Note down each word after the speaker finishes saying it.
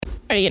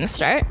Are you gonna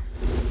start?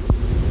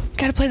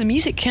 Gotta play the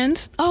music,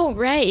 Kens. Oh,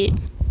 right.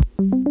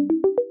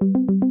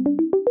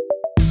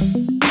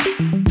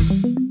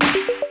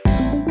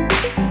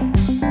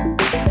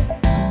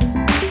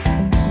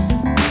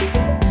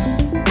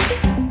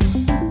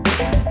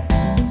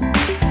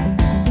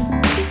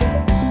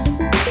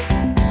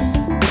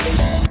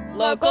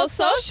 Local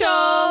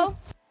Social.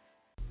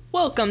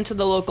 Welcome to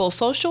the Local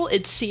Social.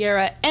 It's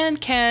Sierra and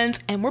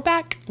Kens, and we're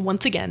back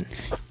once again.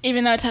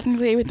 Even though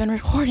technically we've been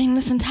recording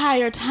this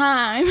entire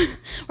time.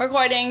 We're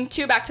recording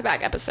 2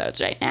 back-to-back episodes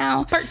right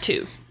now. Part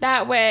 2.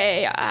 That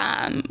way,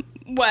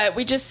 what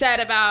we just said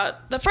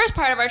about the first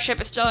part of our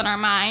trip is still in our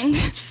mind.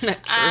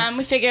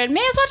 We figured,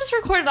 may as well just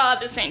record it all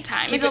at the same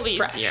time. Keep It'll it be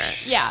fresh. easier.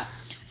 Yeah.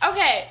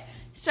 Okay,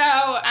 so,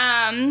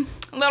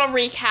 little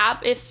recap.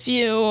 If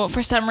you,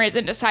 for some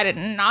reason, decided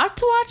not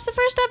to watch the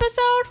first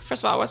episode,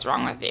 first of all, what's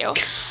wrong with you?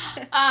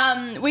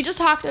 We just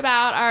talked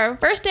about our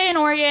first day in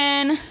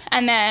Oregon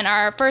and then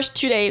our first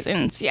 2 days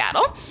in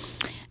Seattle.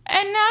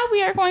 And now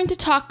we are going to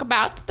talk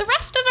about the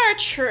rest of our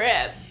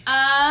trip.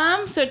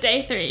 So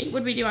day 3. What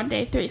did we do on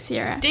day 3,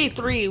 Sierra? Day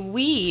 3,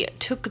 we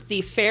took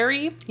the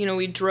ferry.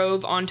 We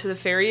drove onto the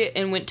ferry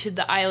and went to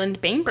the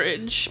island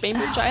Bainbridge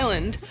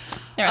Island.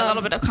 There were a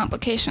little bit of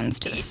complications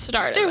to the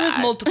start There of that. was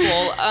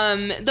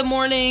multiple. The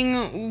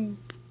morning,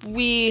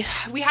 we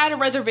had a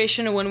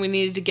reservation of when we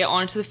needed to get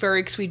onto the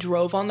ferry because we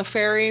drove on the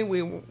ferry.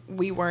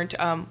 We weren't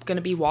going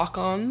to be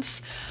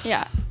walk-ons.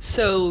 Yeah.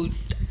 So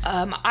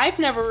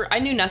I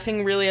knew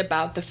nothing really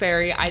about the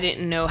ferry. I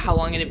didn't know how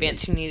long in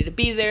advance you needed to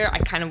be there. I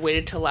kind of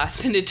waited till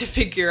last minute to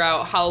figure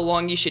out how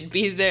long you should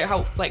be there,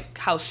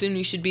 how soon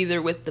you should be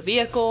there with the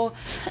vehicle.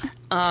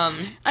 We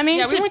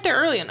weren't there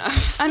early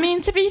enough.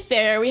 To be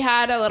fair, we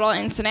had a little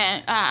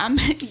incident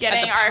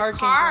getting our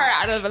car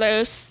out of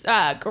those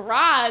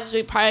garage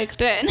we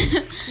parked in.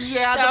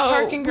 Yeah, so the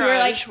parking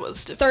garage we were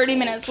was difficult. 30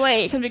 minutes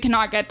late because we could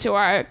not get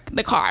to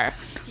the car.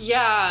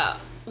 Yeah.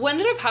 What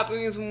ended up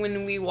happening is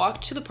when we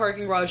walked to the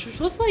parking garage, which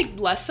was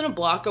less than a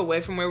block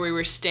away from where we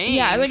were staying.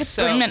 Yeah, a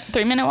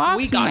 3-minute walk.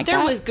 We got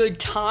there with good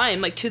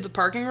time, to the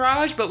parking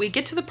garage, but we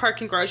get to the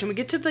parking garage and we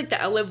get to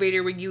the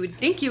elevator where you would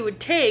think you would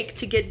take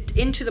to get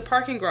into the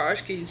parking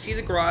garage, because you see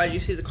the garage, you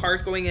see the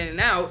cars going in and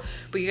out,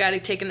 but you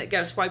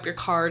gotta swipe your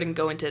card and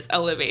go into this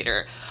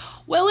elevator.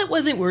 Well, it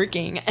wasn't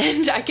working,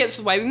 and I kept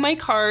swiping my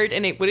card,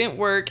 and it wouldn't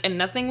work, and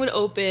nothing would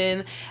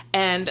open,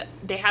 and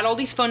they had all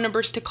these phone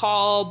numbers to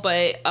call,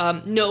 but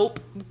nope,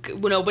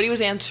 nobody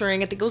was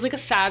answering. I think it was a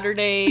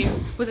Saturday.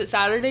 Was it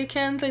Saturday,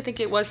 Kens? I think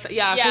it was.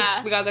 Yeah,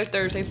 because we got there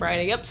Thursday,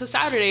 Friday. Yep, so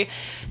Saturday,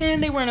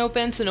 and they weren't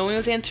open, so no one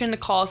was answering the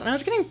calls, and I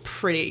was getting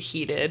pretty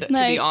heated, to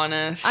be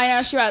honest. I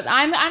know she was.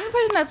 I'm the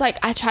person that's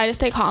I try to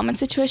stay calm in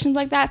situations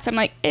like that, so I'm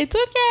like, it's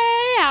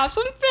okay, have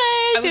some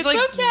faith, it's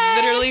okay.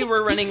 Literally,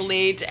 we're running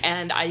late,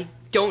 and I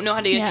don't know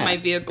how to get to my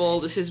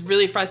vehicle. This is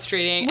really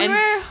frustrating. We were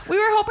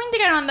hoping to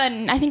get on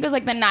I think it was the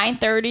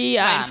 9:30,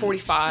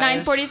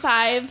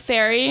 9:45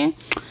 ferry.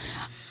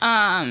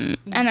 And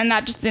then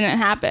that just didn't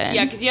happen.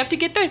 Yeah, because you have to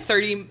get there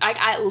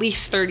at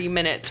least 30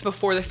 minutes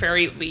before the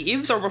ferry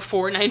leaves, or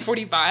before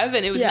 9:45,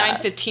 and it was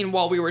 9:15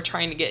 while we were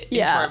trying to get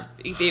into our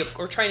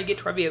vehicle, or trying to get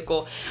to our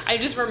vehicle. I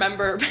just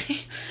remember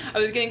I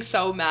was getting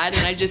so mad,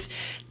 and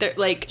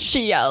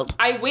she yelled.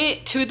 I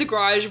went to the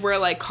garage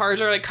where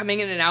cars are coming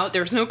in and out.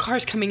 There was no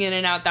cars coming in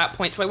and out at that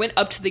point, so I went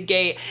up to the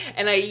gate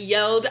and I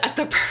yelled at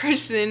the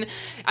person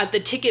at the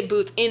ticket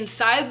booth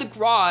inside the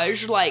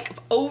garage,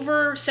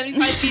 over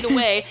 75 feet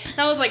away, and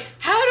I was like,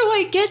 how do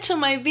I get to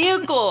my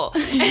vehicle?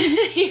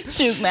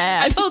 She was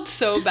mad. I felt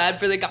so bad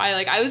for the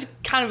guy. I was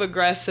kind of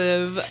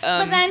aggressive.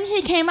 But then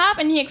he came up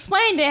and he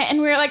explained it, and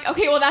we were like,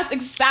 okay, well, that's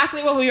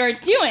exactly what we were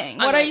doing.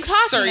 What are you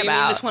talking about? You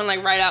mean this one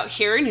right out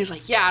here? And he's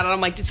like, yeah. And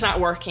I'm like, it's not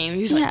working. And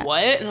he's like,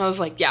 what? And I was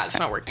like, yeah, it's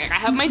not working. I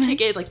have my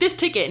ticket. It's this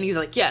ticket. And he's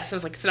like, yes. I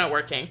was like, it's not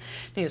working.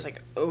 And he was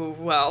like, oh,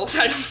 well.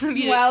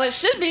 Well, it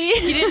should be.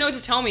 He didn't know what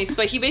to tell me.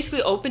 But he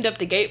basically opened up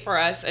the gate for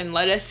us and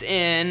let us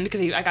in,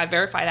 because I got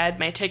verified. I had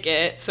my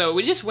ticket. So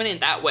we just went in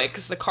that way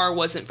because the car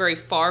wasn't very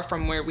far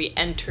from where we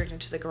entered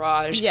into the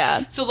garage.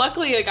 Yeah. So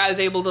luckily, I was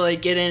able to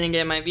get in and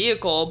get in my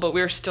vehicle, but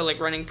we were still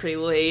running pretty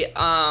late.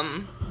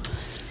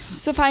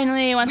 So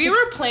finally, we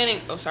were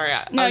planning. Oh, sorry.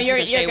 No, you're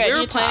good. We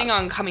were planning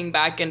on coming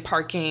back and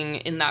parking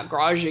in that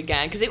garage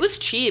again because it was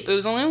cheap. It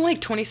was only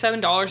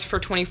 $27 for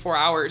 24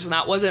 hours, and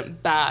that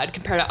wasn't bad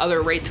compared to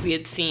other rates we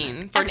had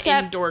seen for an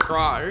indoor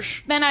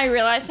garage. Then I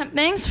realized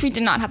something, so we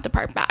did not have to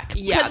park back.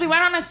 Yeah. Because we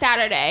went on a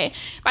Saturday.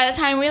 By the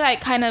time we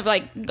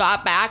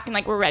got back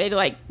and we're ready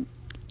to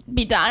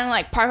be done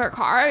and park our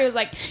car, it was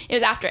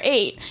after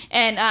 8,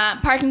 and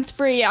parking's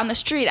free on the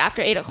street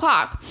after 8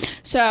 o'clock.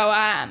 So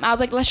I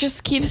was like, let's just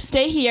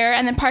stay here,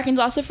 and then parking's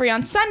also free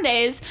on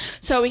Sundays,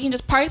 so we can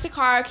just park the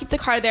car, keep the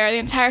car there the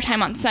entire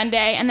time on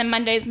Sunday, and then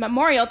Monday's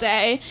Memorial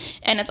Day,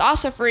 and it's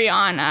also free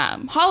on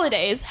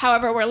holidays.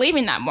 However, we're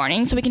leaving that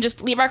morning, so we can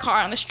just leave our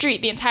car on the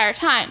street the entire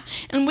time.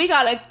 And we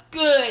got a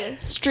good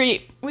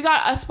street. We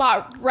got a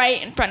spot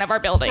right in front of our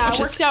building, which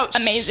worked is out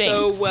amazing.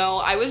 So well.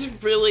 I was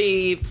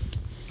really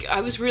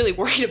was really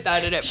worried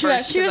about it at She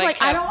first. was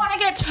like, I don't want to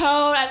get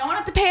towed. I don't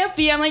want to pay a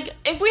fee. I'm like,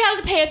 if we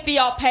have to pay a fee,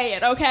 I'll pay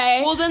it,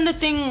 okay? Well, then the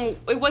thing,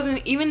 it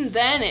wasn't, even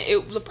then,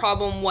 the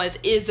problem was,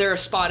 is there a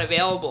spot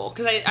available?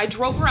 Because I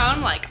drove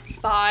around like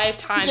 5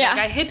 times. Yeah. Like,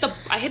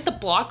 I hit the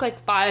block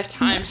like 5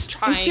 times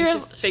trying to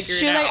figure it out.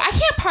 She was like, I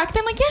can't park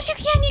there. I'm like, yes, you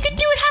can. You can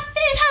do it. Have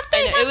faith.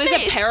 And it was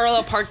a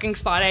parallel parking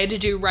spot I had to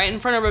do right in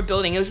front of a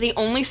building. It was the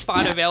only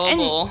spot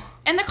available.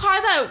 And the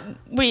car that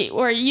we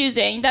were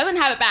using doesn't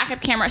have a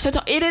backup camera, so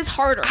it is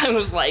harder. I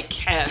was like,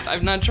 Kent,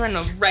 I'm not trying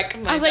to wreck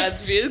my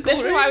dad's vehicle.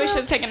 This is why we should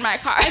have taken my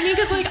car. I mean,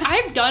 because, like,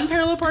 I've done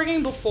parallel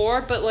parking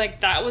before, but,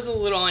 like, that was a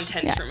little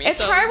intense for me. It's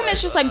hard when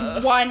it's just,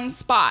 like, one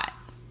spot.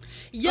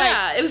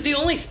 Yeah, like, it was the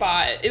only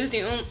spot. It was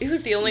the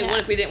only one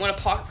if we didn't want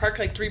to park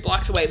like 3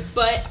 blocks away.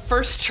 But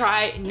first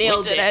try,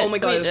 nailed it. Oh my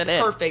god, it was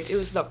perfect. It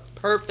was the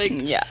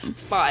perfect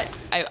spot.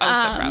 I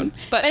was so proud.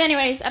 But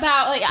anyways,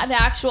 about like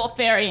the actual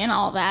ferry and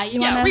all that.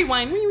 You wanna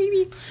rewind.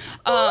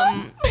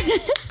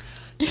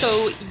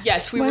 So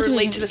yes, we were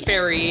late to the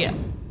ferry.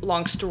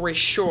 Long story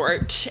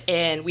short,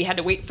 and we had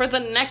to wait for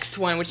the next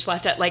one, which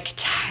left at like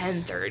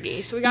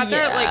 10:30. So we got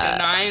there at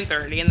like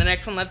 9:30, and the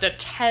next one left at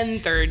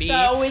 10:30.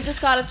 So we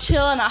just gotta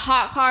chill in a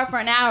hot car for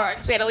an hour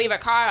because we had to leave our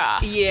car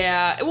off.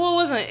 Yeah, well,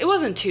 it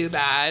wasn't too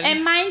bad.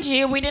 And mind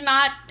you, we did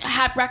not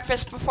have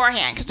breakfast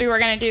beforehand because we were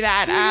gonna do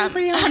that on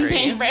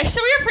Bainbridge,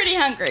 so we were pretty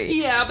hungry.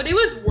 Yeah, but it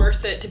was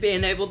worth it to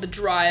being able to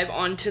drive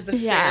onto the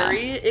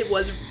ferry. It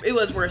was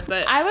worth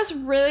it. I was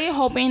really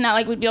hoping that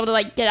like we'd be able to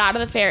like get out of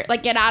the ferry,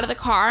 like get out of the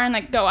car and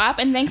like go up,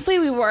 and thankfully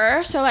we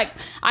were. So like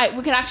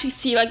we could actually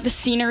see like the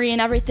scenery and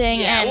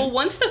everything. Yeah. And well,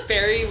 once the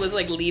ferry was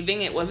like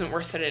leaving, it wasn't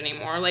worth it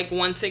anymore. Like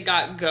once it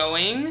got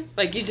going,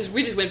 like we just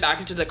went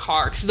back into the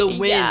car because the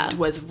wind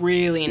was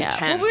really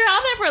intense. Well, we were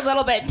out there for a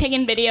little bit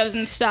taking videos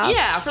and stuff.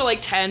 Yeah, for like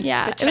 10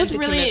 15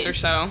 minutes or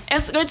so.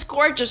 It's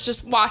gorgeous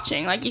just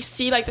watching. Like you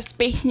see like the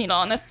Space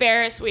Needle and the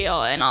Ferris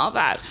wheel and all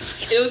that.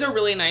 It was a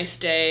really nice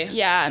day.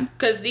 Yeah.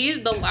 Because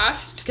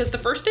the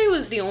first day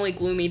was the only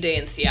gloomy day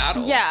in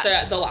Seattle.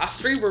 Yeah. The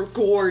last 3 were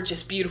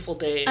gorgeous, beautiful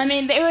days. I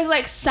mean, it was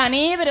like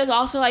sunny, but it was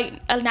also like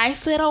a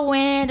nice little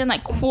wind and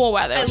like cool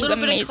weather. A little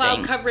bit of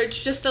cloud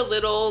coverage, just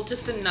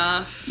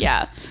enough.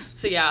 Yeah.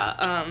 So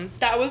yeah,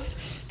 that was,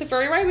 the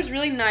ferry ride was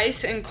really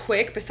nice and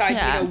quick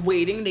besides,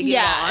 waiting to get on.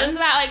 Yeah, it was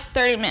about like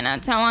 30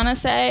 minutes, I want to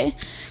say.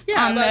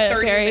 Yeah, about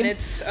 30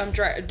 minutes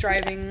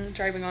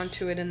driving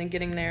onto it and then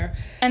getting there.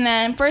 And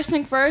then first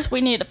thing first,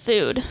 we needed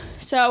food.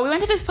 So we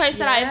went to this place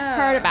that I've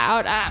heard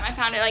about. I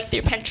found it like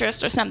through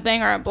Pinterest or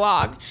something, or a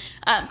blog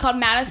called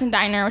Madison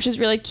Diner, which is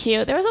really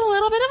cute. There was a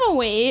little bit of a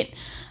wait.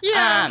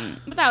 Yeah.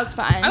 But that was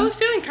fun. I was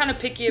feeling kind of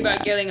picky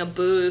about getting a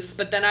booth,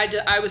 but then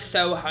I was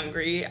so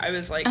hungry. I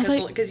was like,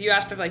 because you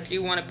asked if like, do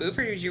you want a booth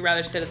or would you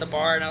rather sit at the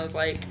bar? And I was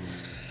like,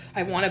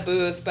 I want a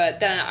booth,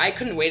 but then I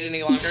couldn't wait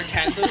any longer,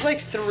 Ken. So it was like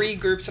 3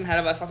 groups ahead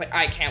of us. I was like,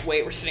 I can't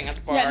wait. We're sitting at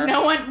the bar. Yeah,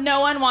 no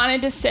one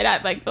wanted to sit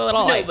at like the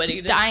little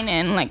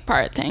dine-in like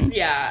part thing.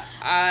 Yeah,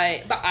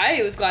 but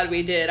I was glad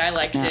we did. I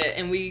liked it,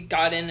 and we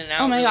got in and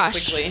out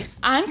quickly.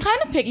 I'm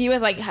kind of picky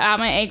with like how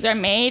my eggs are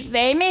made.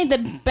 They made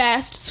the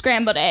best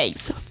scrambled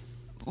eggs.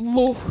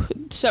 Ooh,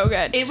 so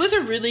good. It was a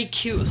really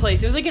cute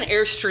place. It was like an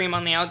Airstream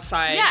on the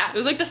outside. Yeah. It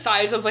was like the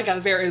size of like a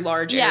very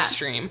large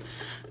Airstream.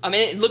 I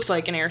mean, it looked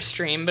like an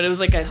Airstream, but it was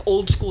like an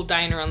old school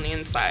diner on the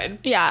inside.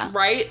 Yeah.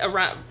 Right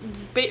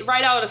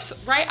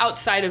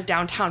outside of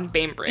downtown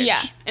Bainbridge. Yeah.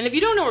 And if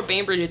you don't know where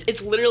Bainbridge is,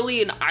 it's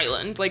literally an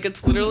island. Like,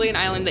 it's literally an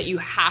island that you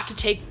have to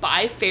take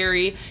by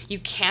ferry. You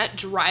can't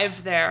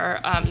drive there.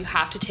 You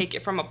have to take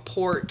it from a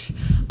port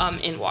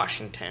in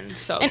Washington.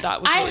 So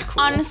that was really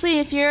cool. Honestly,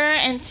 if you're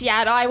in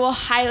Seattle, I will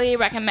highly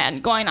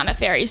recommend going on a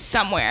ferry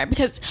somewhere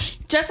because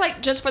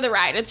just for the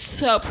ride, it's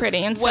so pretty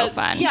and so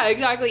fun. Yeah,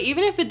 exactly.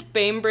 Even if it's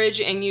Bainbridge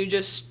and you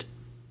just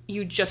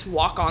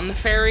walk on the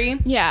ferry.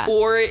 Yeah.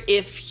 Or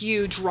if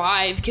you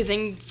drive, because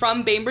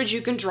from Bainbridge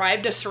you can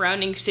drive to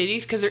surrounding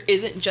cities because there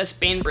isn't just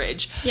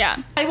Bainbridge. Yeah.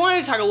 I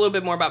wanted to talk a little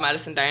bit more about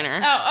Madison Diner.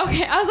 Oh,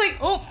 okay. I was like,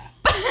 oh.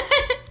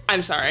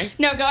 I'm sorry.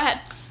 No, go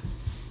ahead.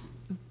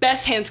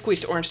 Best hand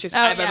squeezed orange juice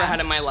I've ever had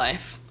in my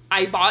life.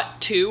 I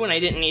bought 2 when I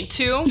didn't need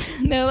to.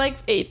 They're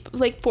like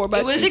 $4.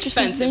 It was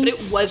expensive, but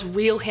it was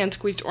real hand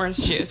squeezed orange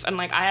juice. And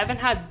like I haven't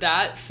had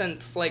that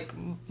since like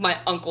my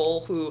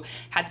uncle who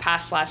had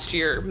passed last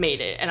year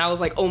made it. And I was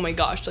like, oh my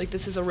gosh, like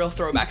this is a real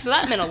throwback. So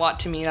that meant a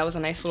lot to me. That was a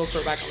nice little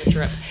throwback on the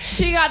trip.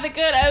 She got the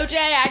good OJ,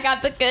 I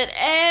got the good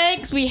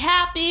eggs. We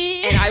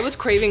happy. And I was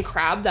craving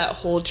crab that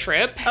whole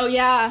trip. Oh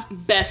yeah.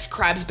 Best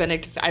crabs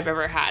Benedict I've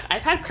ever had.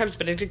 I've had crabs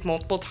Benedict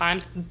multiple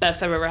times.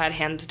 Best I've ever had,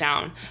 hands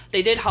down.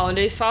 They did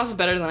hollandaise sauce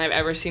better than I've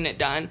ever seen it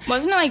done.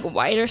 Wasn't it like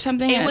white or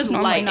something? It was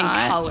light in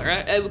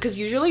color because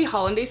usually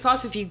hollandaise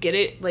sauce, if you get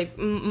it like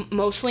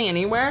mostly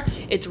anywhere,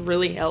 it's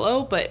really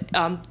yellow, but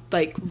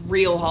like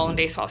real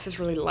hollandaise sauce is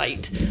really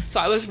light. So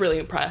I was really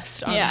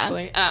impressed,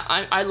 honestly.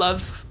 Yeah.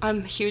 I'm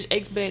a huge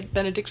Eggs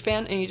Benedict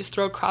fan, and you just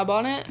throw crab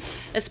on it,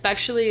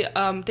 especially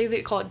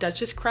they call it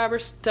Duchess crab or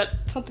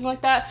something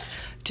like that.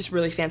 Just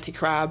really fancy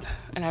crab,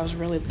 and I was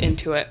really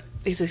into it.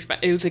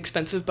 It was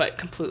expensive, but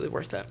completely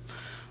worth it.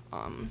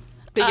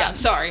 But yeah,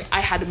 sorry, I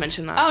had to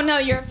mention that. Oh no,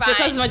 you're fine.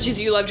 Just as much as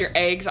you loved your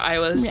eggs, I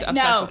was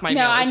obsessed with my meal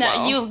as well.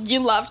 No, I know. You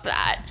loved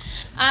that.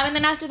 And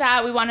then after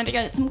that, we wanted to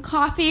get some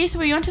coffee. So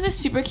we went to this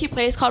super cute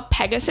place called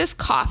Pegasus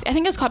Coffee. I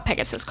think it was called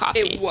Pegasus Coffee.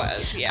 It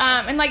was,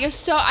 yeah. And like, it's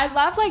so, I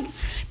love like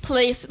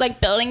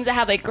buildings that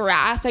have like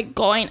grass like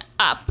going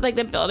up like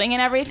the building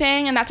and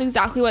everything. And that's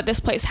exactly what this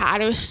place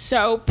had. It was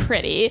so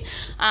pretty.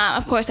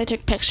 Of course, I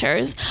took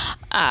pictures,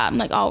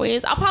 like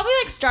always. I'll probably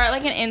like start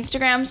like an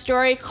Instagram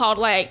story called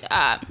like,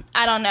 I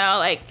don't know,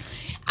 like,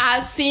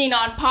 as seen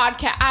on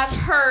podcast, as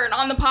heard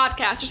on the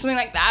podcast or something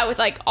like that, with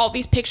like all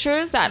these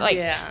pictures that like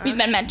we've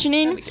been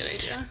mentioning. That'd be a good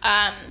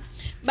idea.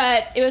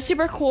 But it was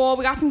super cool.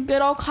 We got some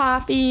good old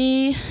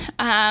coffee.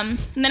 And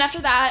then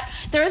after that,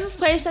 there was this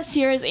place that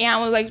Sierra's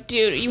aunt was like,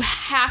 dude, you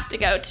have to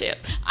go to.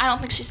 I don't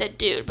think she said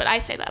dude, but I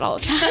say that all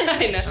the time.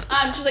 I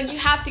know. She's like, you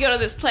have to go to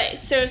this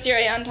place. So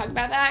Sierra, you want to talk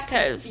about that?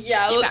 Because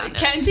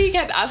Kenzie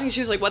kept asking.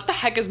 She was like, what the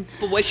heck is...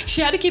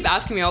 She had to keep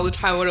asking me all the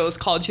time what it was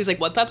called. She was like,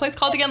 what's that place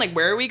called again? Like,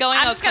 where are we going?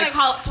 I'm just going to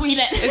call it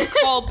Sweden. It's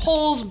called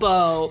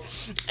Polsbo.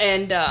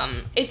 And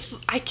it's...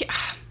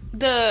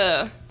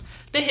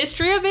 The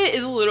history of it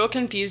is a little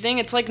confusing.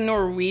 It's like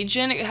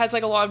Norwegian. It has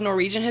like a lot of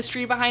Norwegian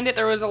history behind it.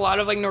 There was a lot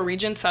of like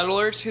Norwegian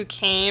settlers who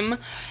came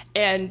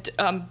and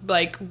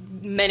like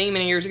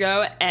many years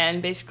ago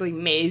and basically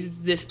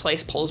made this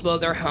place Polsbo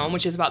their home,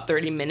 which is about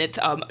 30 minutes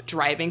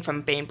driving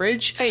from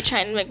Bainbridge. Are you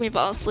trying to make me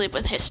fall asleep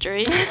with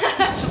history?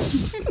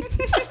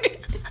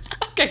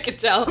 I could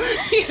tell.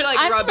 You're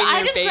like rubbing your face.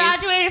 I just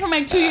graduated from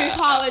my 2-year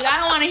college. I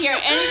don't want to hear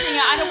anything.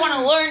 I don't want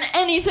to learn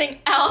anything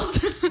else.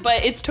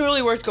 But it's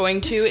totally worth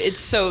going to. It's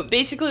so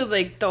basically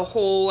like the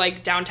whole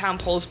like downtown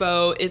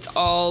Polsbo. It's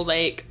all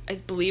like, I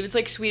believe it's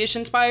like Swedish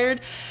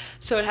inspired.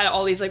 So it had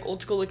all these like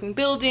old school looking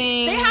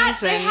buildings. They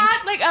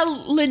had like a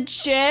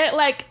legit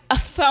like a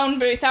phone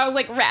booth that was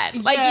like red.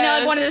 Like, you know,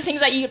 like one of the things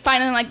that you could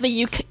find in like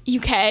the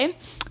UK.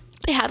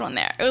 They had one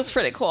there. It was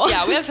pretty cool.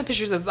 Yeah, we have some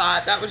pictures of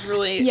that. That was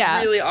really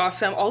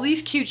awesome. All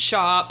these cute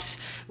shops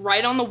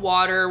right on the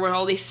water with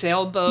all these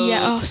sailboats.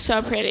 Yeah, oh,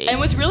 so pretty. And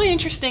what's really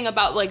interesting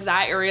about like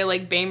that area,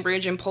 like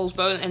Bainbridge and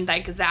Polsbo and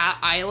like that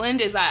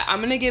island, is that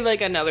I'm gonna give like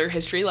another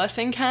history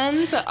lesson,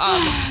 Ken's.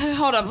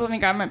 Hold up, let me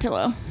grab my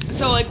pillow.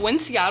 So like when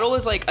Seattle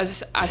was like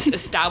as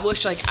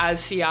established like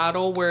as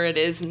Seattle where it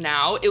is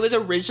now, it was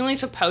originally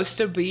supposed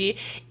to be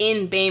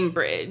in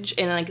Bainbridge,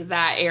 in like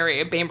that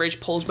area, Bainbridge,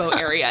 Polsbo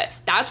area.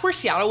 That's where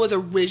Seattle was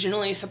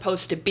originally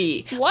supposed to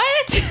be.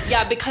 What?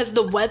 Yeah, because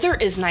the weather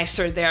is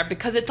nicer there,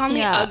 because it's on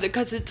the other,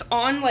 because it's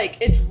on like,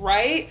 it's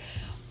right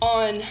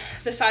on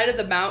the side of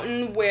the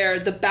mountain where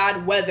the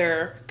bad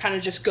weather kind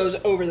of just goes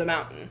over the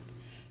mountain.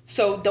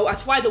 So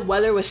that's why the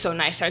weather was so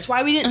nice there. That's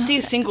why we didn't see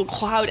a single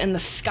cloud in the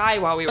sky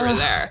while we were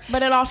there.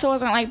 But it also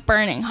wasn't like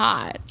burning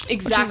hot. Exactly.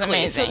 Which is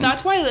amazing. So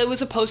that's why it was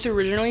supposed to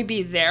originally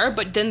be there,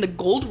 but then the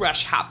gold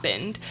rush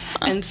happened.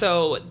 And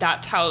so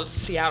that's how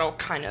Seattle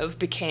kind of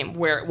became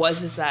where it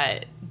was, is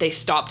that they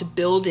stopped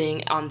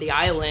building on the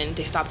island.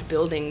 They stopped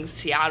building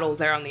Seattle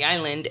there on the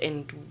island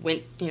and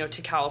went, you know,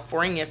 to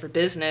California for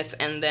business.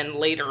 And then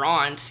later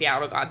on,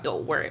 Seattle got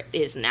built where it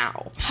is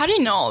now. How do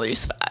you know all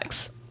these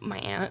facts? My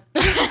aunt.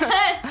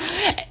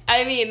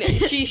 I mean,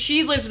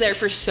 she lived there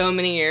for so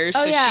many years,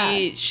 so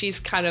she's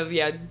kind of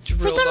drilled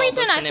for some all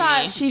reason this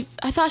into me.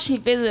 I thought she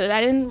visited.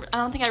 I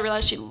don't think I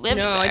realized she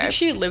lived there. No, I think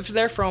she lived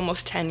there for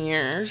almost 10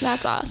 years.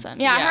 That's awesome.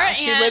 Yeah, her aunt,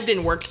 she lived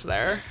and worked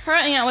there. Her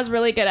aunt was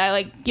really good at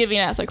like giving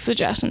us like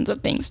suggestions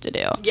of things to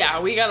do. Yeah,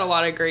 we got a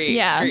lot of great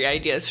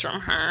ideas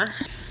from her.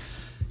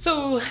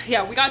 So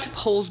yeah, we got to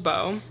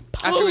Polsbo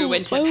after we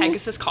went to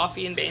Pegasus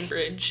Coffee in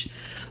Bainbridge.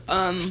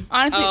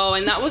 Honestly,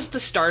 and that was the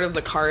start of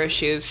the car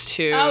issues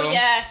too. Oh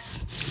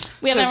yes,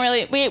 we haven't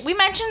really we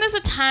mentioned this a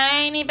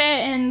tiny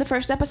bit in the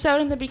first episode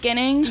in the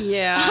beginning.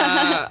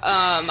 Yeah,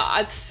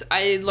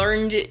 I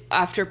learned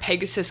after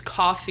Pegasus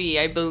Coffee,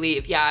 I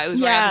believe. Yeah, it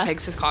was right after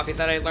Pegasus Coffee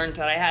that I learned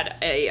that I had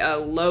a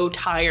low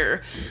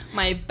tire.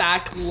 My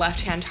back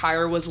left-hand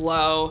tire was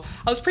low.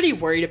 I was pretty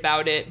worried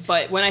about it,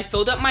 but when I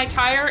filled up my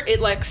tire, it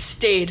like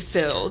stayed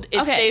filled.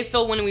 It stayed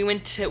filled when we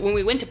went to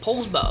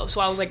Polsbo. So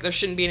I was like, there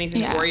shouldn't be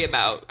anything to worry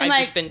about.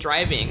 I've just been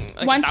driving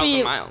like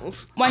 1,000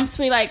 miles. Once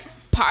we like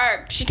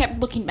parked, she kept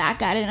looking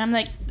back at it, and I'm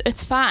like,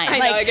 it's fine. I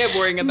know, I get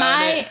worrying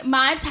about it.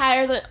 My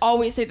tires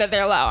always say that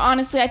they're low.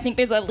 Honestly, I think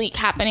there's a leak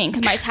happening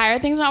because my tire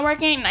thing's not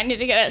working, and I need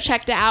to get it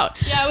checked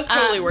out. Yeah, I was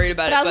totally worried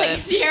about it. I was like,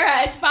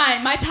 Sierra, it's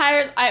fine. My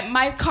tires,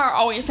 my car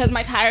always says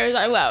my tires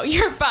are low.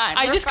 You're fine.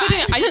 I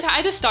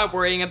just stopped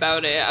worrying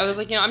about it. I was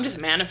like, I'm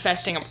just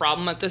manifesting a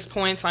problem at this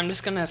point, so I'm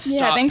just gonna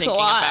stop thinking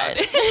about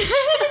it.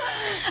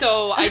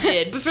 So I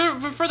did, but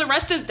for the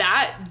rest of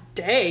that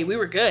day, we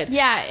were good.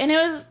 Yeah, and it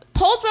was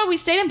Polsbo. We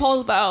stayed in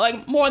Polsbo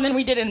like more than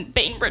we did in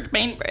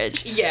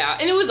Bainbridge. Yeah,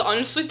 and it was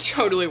honestly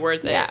totally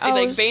worth it. Yeah,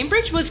 like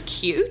Bainbridge was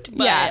cute,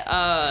 but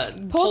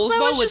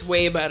Polsbo was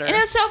way better. And it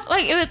was so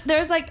like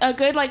there's like a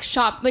good like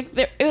shop, like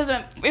it was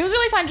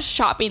really fun just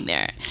shopping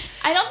there.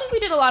 I don't think we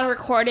did a lot of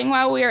recording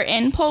while we were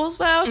in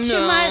Polsbo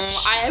too much.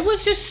 I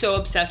was just so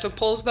obsessed with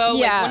Polsbo.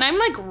 Yeah. Like, when I'm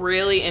like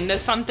really into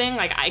something,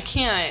 like I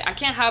can't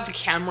have a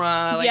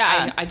camera. Like,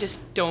 Yeah. I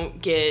just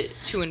don't get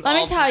too involved.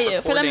 Let me tell with you,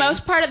 for the recording.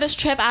 most part of this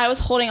trip, I was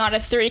holding on to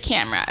 3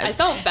 cameras. I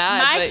felt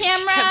bad, My but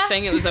camera- she kept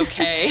saying it was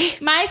okay.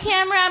 My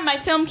camera, my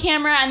film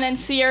camera, and then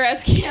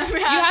Sierra's camera.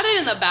 You had it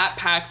in the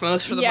backpack for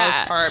the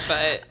most part,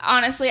 but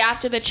honestly,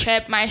 after the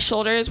trip, my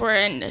shoulders were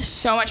in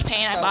so much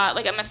pain. I bought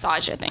like a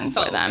massager thing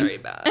for felt them. very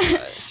bad. But,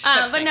 she kept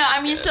But saying no, it was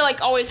I'm used good. to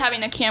like always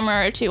having a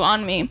camera or 2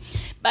 on me.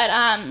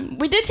 But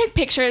we did take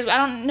pictures. I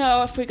don't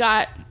know if we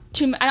got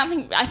too.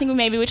 I think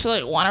maybe we took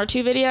like 1 or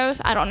 2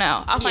 videos. I don't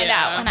know. I'll find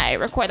out when I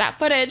record that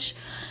footage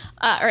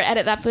or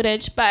edit that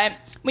footage. But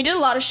we did a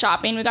lot of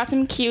shopping. We got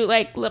some cute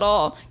like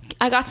little.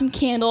 I got some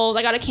candles.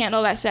 I got a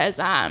candle that says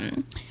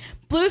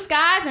blue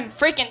skies and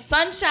freaking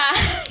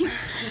sunshine.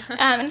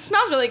 And it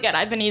smells really good.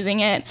 I've been using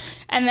it.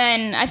 And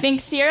then I think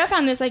Sierra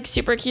found this like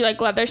super cute like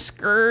leather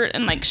skirt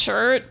and like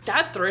shirt.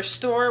 That thrift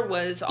store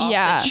was off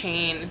the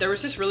chain. There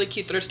was this really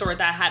cute thrift store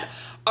that had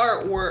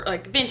artwork,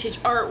 like vintage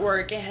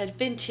artwork. It had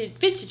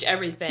vintage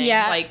everything.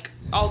 Yeah. Like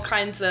all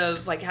kinds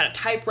of, like, it had a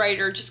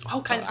typewriter, just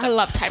all kinds of stuff. I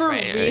love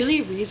typewriters. For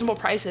really reasonable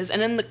prices.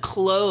 And then the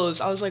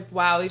clothes, I was like,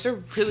 wow, these are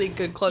really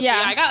good clothes.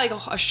 Yeah. So, I got like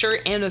a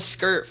shirt and a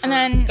skirt for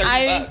And then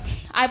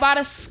 $30. I bought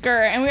a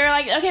skirt, and we were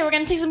like, okay, we're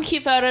gonna take some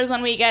cute photos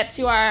when we get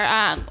to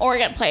our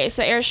Oregon place,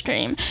 the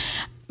Airstream.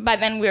 But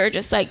then we were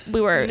just like,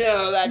 we were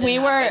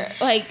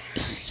like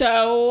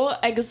so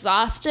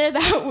exhausted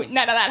that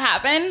none of that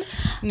happened.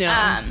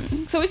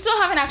 No. So we still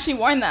haven't actually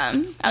worn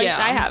them. At least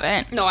I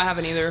haven't. No, I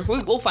haven't either.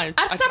 We'll find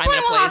At a some time point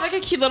and a we'll have place.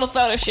 like a cute little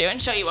photo shoot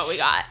and show you what we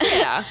got.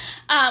 Yeah.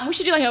 We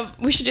should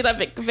do that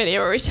big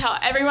video where we tell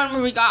everyone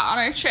what we got on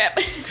our trip.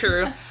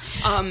 True.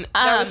 There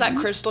was that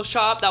crystal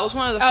shop. That was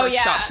one of the first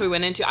shops we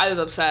went into. I was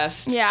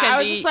obsessed. Yeah, Kenzie, I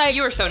was just like,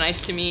 you were so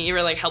nice to me. You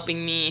were like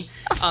helping me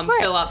course.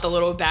 fill out the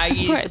little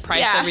baggies to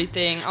price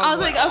everything. I was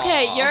like,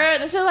 okay, "Aw."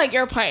 this is like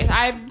your place.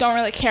 I don't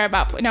really care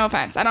about, no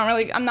offense. I'm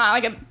not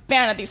like a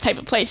fan of these type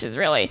of places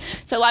really.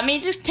 So let me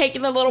just take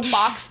the little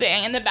box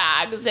thing and the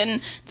bags and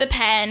the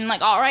pen,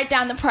 like I'll write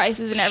down the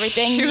prices and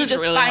everything. She You was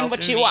just really find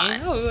what helping you me.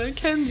 want. I was like,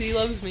 Kenzie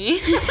loves me.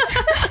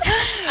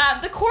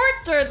 The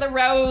quartz or the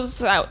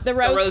rose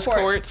rose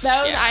quartz,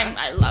 Those yeah.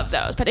 I love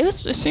those, but it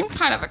seemed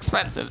kind of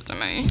expensive to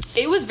me.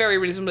 It was very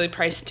reasonably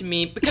priced to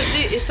me because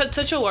it's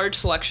such a large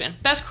selection.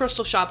 Best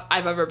crystal shop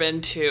I've ever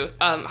been to.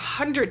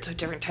 Hundreds of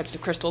different types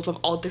of crystals of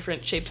all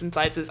different shapes and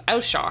sizes. I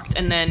was shocked.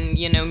 And then,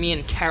 me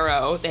and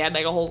tarot, they had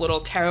like a whole little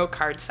tarot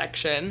card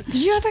section.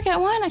 Did you ever get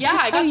one? I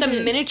got the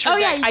miniature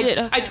deck. Yeah, you did.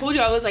 Okay. I told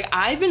you, I was like,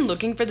 I've been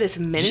looking for this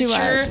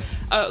miniature,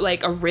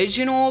 like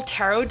original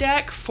tarot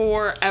deck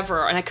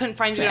forever. And I couldn't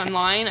find it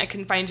online. I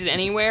couldn't find it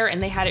anywhere.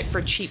 And they had it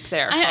for cheap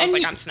there. So I was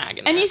like, I'm snagging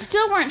it. And you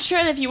still weren't sure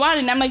if you wanted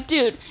it. And I'm like,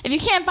 dude, if you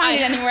can't find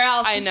it anywhere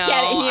else, just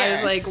get it here. I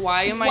was like,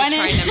 why am I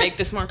trying to make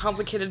this more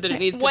complicated than it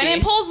needs to be? When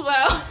it pulls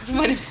well.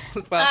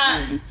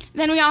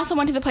 Then we also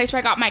went to the place where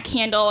I got my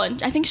candle,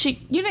 and I think you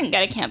didn't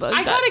get a candle.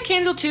 I got a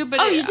candle too,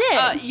 but you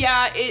did?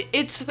 Yeah,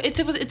 it's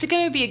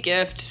gonna be a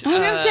gift. I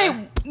was gonna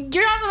say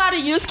you're not allowed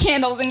to use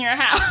candles in your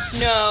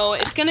house. No,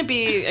 it's gonna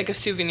be like a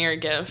souvenir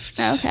gift.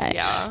 Okay.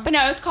 Yeah. But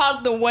no, it was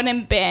called the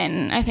wooden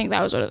bin. I think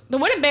that was the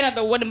wooden bin or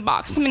the wooden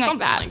box, something like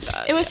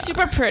that. It was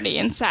super pretty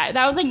inside.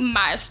 That was like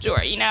my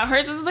story,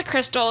 Hers was the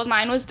crystals,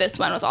 mine was this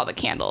one with all the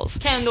candles.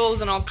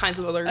 Candles and all kinds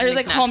of other. It was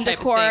like home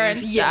decor and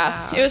stuff.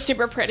 Yeah. It was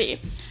super pretty.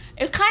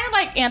 It was kind of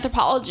like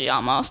Anthropologie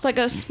almost, like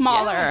a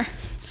smaller.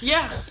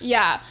 Yeah.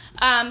 Yeah.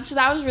 So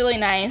that was really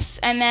nice.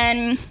 And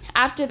then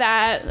after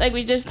that, like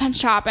we did some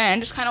shopping,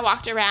 just kind of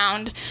walked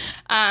around.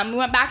 We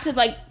went back to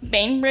like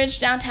Bainbridge,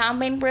 downtown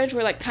Bainbridge,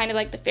 where like kind of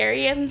like the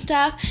ferry is and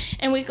stuff.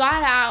 And we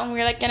got out and we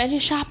were like gonna do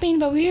shopping,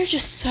 but we were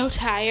just so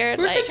tired.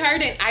 We were so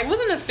tired, and I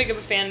wasn't as big of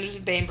a fan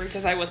of Bainbridge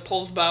as I was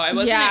Polsbo. I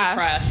wasn't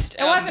impressed.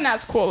 It wasn't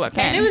as cool looking.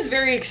 And it was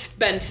very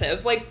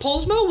expensive. Like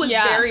Polsbo was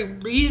very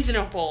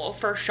reasonable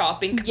for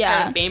shopping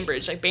compared to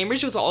Bainbridge. Like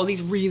Bainbridge was all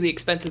these really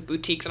expensive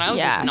boutiques, and I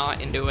was just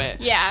not into it.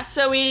 Yeah,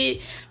 so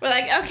we were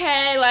like,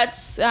 okay, let's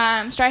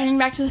start heading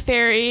back to the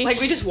ferry. Like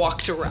we just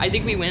walked around. I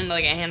think we went into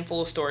like a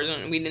handful of stores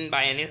and we didn't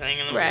buy anything,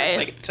 and it was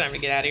like, it's time to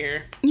get out of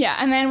here. Yeah,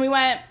 and then we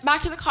went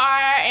back to the car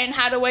and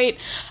had to wait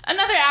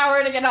another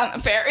hour to get on the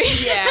ferry.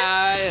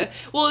 Yeah.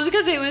 Well, it's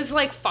because it was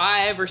like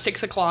 5 or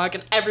 6 o'clock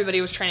and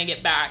everybody was trying to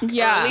get back.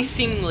 Yeah. Or at least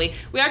seemingly.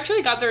 We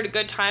actually got there at a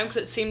good time because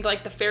it seemed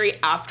like the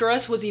ferry after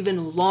us was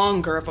even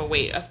longer of a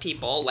wait of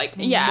people. Like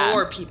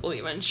more people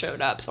even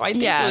showed up. So I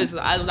think it was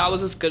that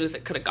was as good as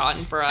it could have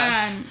gotten for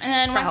us. And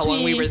then for how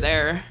long we were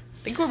there.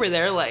 I think we were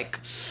there like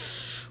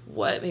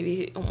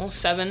maybe almost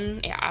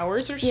 7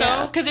 hours or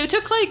so, because it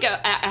took like a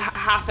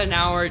half an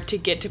hour to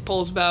get to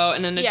Polsbo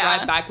and then to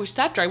drive back, which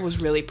that drive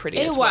was really pretty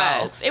as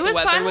well. It was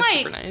fun, was like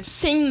super nice.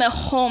 seeing the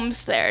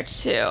homes there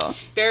too.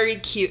 Very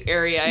cute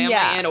area. And my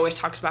aunt always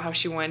talks about how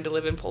she wanted to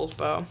live in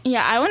Polsbo.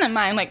 Yeah, I wouldn't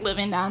mind like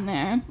living down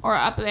there or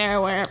up there,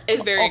 where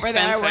it's very over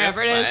expensive, there,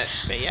 wherever it is.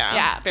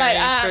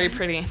 But very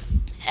pretty.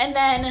 And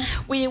then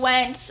we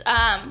went,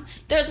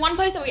 there's one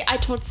place that I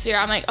told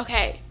Sierra, I'm like,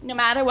 okay, no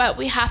matter what,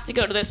 we have to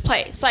go to this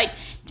place. Like,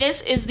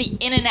 this is the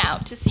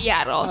In-N-Out to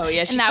Seattle. Oh,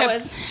 yeah. She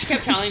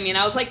kept telling me, and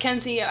I was like,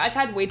 Kenzie, I've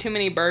had way too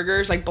many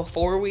burgers, like,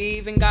 before we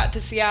even got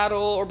to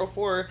Seattle or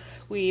before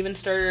we even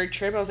started our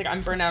trip. I was like,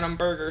 I'm burnt out on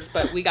burgers,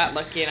 but we got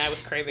lucky, and I was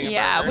craving a burger.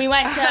 Yeah, we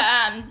went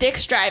to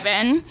Dick's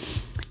Drive-In.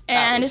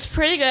 And it's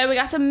pretty good. We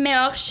got some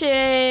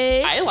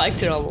milkshakes. I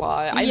liked it a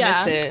lot. I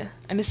miss it.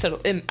 I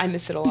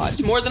miss it a lot.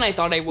 It's more than I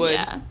thought I would.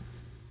 Yeah.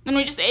 Then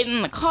we just ate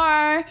in the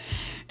car.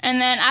 And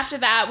then after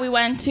that, we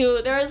went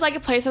to, there was like a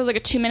place that was like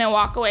a 2-minute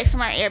walk away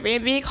from our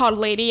Airbnb called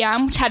Lady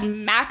Yum, which had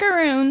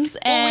macaroons.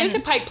 And we went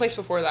to Pike Place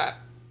before that.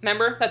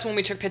 Remember? That's when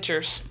we took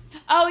pictures.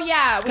 Oh,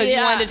 yeah. Because we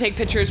wanted to take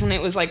pictures when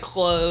it was, like,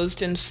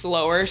 closed and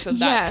slower, so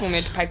that's when we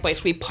went to Pike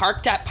Place. We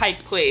parked at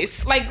Pike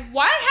Place. Like,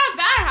 why had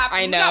that happen?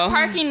 I know. We got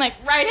parking, like,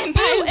 right in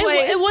Pike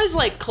Place. It was,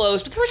 like,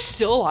 closed, but there was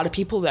still a lot of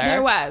people there.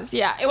 There was,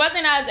 yeah. It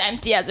wasn't as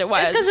empty as it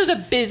was. It's because it was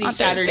a busy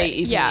Saturday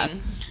evening.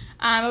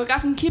 Yeah. We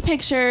got some cute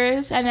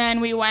pictures, and then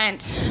we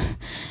went...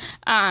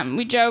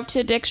 we drove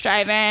to Dick's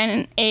Drive-In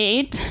and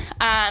ate.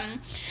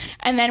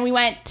 And then we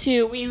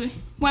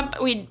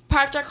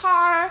parked our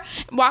car,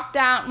 walked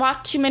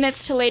 2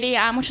 minutes to Lady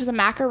M, which is a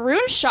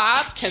macaroon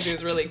shop. Kenzie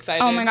was really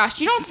excited. Oh my gosh,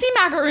 you don't see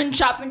macaroon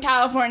shops in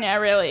California,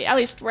 really. At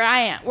least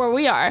where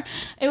we are.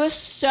 It was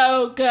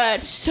so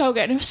good, so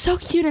good. It was so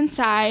cute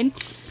inside.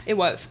 It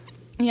was.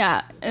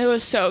 Yeah, it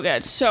was so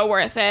good, so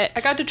worth it.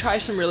 I got to try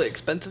some really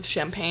expensive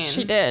champagne.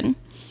 She did.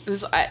 It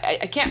was,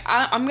 I can't,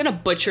 I'm gonna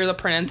butcher the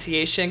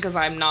pronunciation because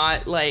I'm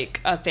not like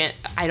a fan.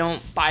 I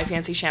don't buy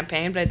fancy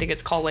champagne, but I think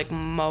it's called like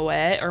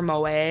Moet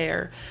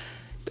or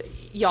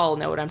y'all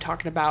know what I'm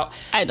talking about.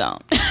 I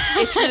don't.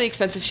 It's really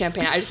expensive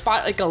champagne. I just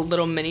bought like a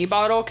little mini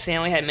bottle because they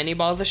only had mini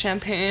bottles of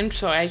champagne,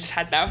 so I just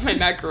had that with my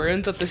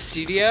macaroons at the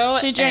studio.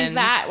 She drank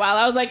that while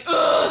I was like,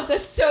 "Ugh,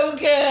 that's so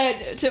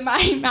good," to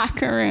my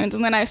macaroons,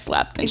 and then I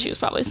slept, and she was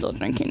probably still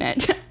drinking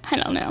it. I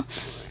don't know.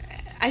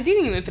 I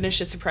didn't even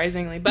finish it,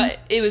 surprisingly, but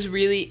it was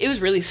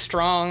really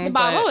strong. The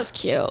bottle was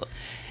cute.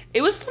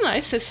 It was the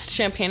nicest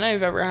champagne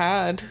I've ever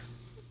had.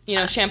 You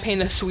know, champagne,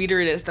 the sweeter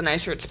it is, the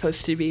nicer it's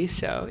supposed to be,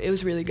 so it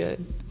was really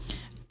good.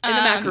 And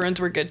the macaroons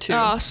were good, too.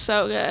 Oh,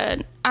 so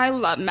good. I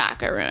love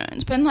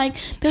macaroons. But, like,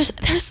 there's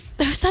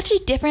such a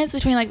difference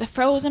between, like, the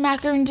frozen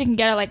macaroons you can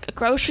get at, like, a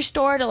grocery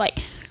store to, like,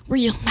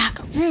 real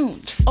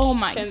macaroons. Oh,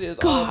 my Kenzie was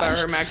gosh. all about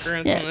her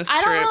macaroons on this trip.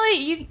 I don't really,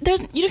 you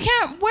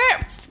can't,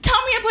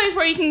 tell me a place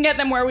where you can get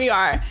them where we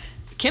are.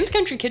 Kim's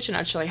Country Kitchen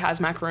actually has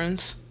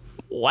macaroons.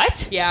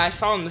 What? Yeah, I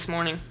saw them this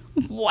morning.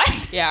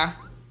 What? Yeah.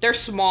 They're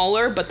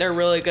smaller, but they're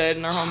really good,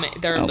 and they're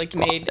homemade. They're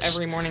made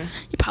every morning.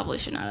 You probably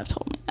should not have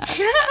told me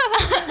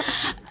that.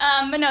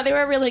 But no, they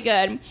were really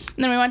good. And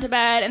then we went to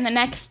bed, and the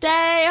next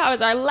day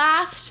was our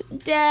last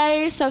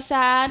day. So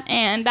sad.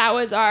 And that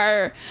was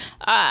our,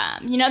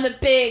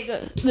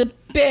 the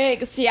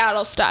big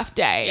Seattle stuff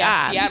day.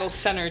 Yeah, Seattle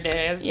Center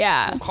Day, as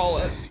we'll call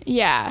it.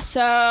 Yeah.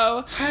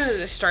 So how did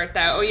it start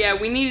that? Oh yeah,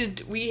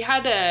 we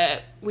had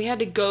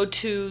to go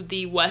to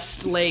the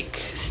Westlake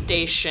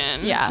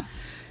station. Yeah.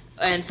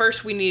 And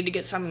first we needed to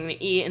get something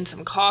to eat and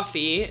some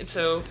coffee. And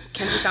so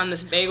Kenzie found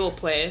this bagel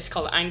place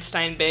called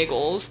Einstein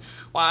Bagels.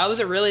 Well, I was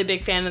a really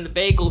big fan of the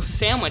bagel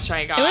sandwich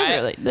I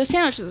got. The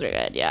sandwiches were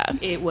good, yeah.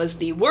 It was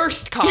the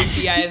worst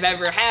coffee I've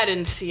ever had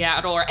in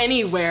Seattle or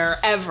anywhere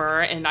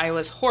ever, and I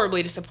was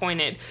horribly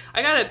disappointed.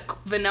 I got a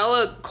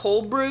vanilla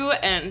cold brew,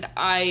 and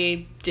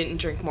I didn't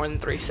drink more than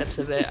 3 sips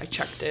of it. I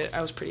chucked it.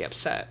 I was pretty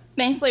upset.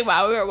 Thankfully,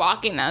 while we were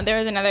walking, though, there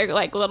was another,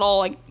 like, little,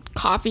 like,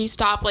 coffee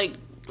stop, like,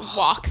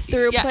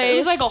 walk-through place. It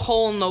was like a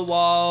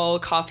hole-in-the-wall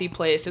coffee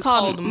place. It's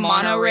called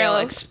Monorail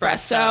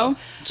Espresso.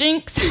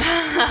 Jinx.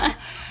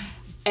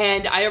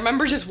 And I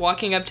remember just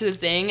walking up to the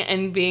thing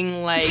and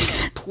being like,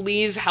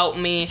 please help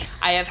me.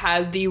 I have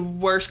had the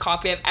worst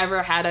coffee I've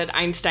ever had at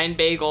Einstein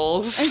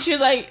Bagels. And she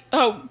was like,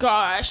 oh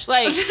gosh.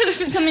 Like,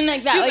 something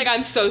like that. She was like,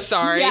 I'm so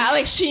sorry. Yeah,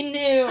 like she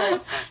knew.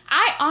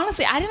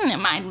 I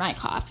didn't mind my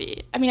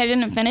coffee. I mean, I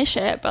didn't finish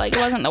it, but like it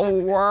wasn't the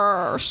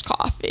worst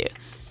coffee.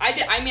 I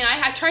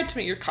had tried to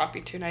make your coffee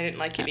too, and I didn't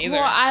like it either.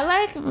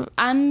 Well,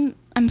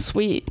 I'm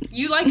sweet.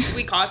 You like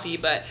sweet coffee,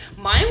 but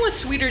mine was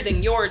sweeter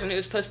than yours, and it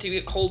was supposed to be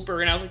a cold brew,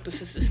 and I was like,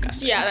 this is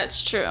disgusting. Yeah,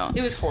 that's true.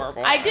 It was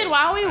horrible.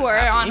 While we were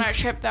on our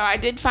trip, though, I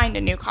did find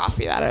a new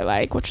coffee that I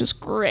like, which was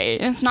great.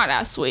 And it's not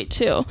as sweet,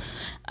 too.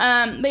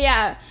 But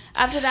yeah,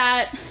 after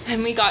that...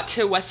 And we got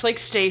to Westlake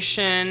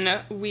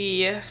Station.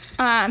 We...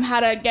 had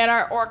to get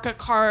our Orca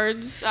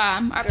cards,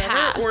 our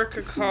pass. Our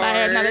Orca card. Buy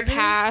another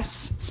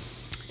pass.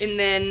 And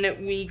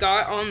then we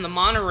got on the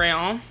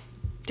monorail,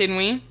 didn't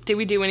we? Did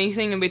we do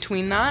anything in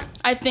between that?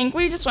 I think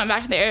we just went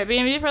back to the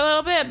Airbnb for a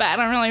little bit, but I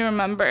don't really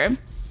remember.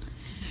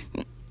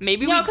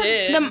 Maybe we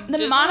did.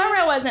 The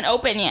monorail wasn't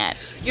open yet.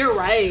 You're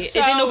right. So,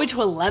 it didn't open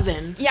till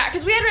 11. Yeah,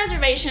 because we had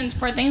reservations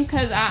for things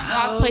because a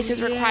lot of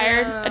places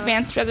required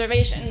advanced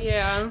reservations.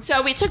 Yeah.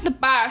 So we took the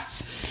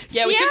bus.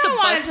 Yeah, we took the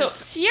bus.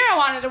 Sierra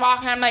wanted to walk,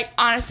 and I'm like,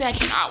 honestly, I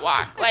cannot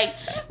walk. Like,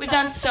 we've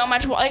done so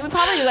much. Like, we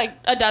probably do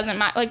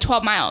like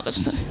 12 miles,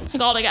 just like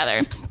all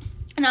together.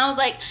 And I was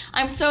like,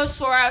 I'm so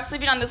sore. I was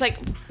sleeping on this, like,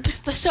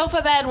 the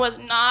sofa bed was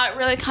not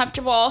really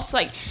comfortable. So,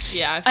 like,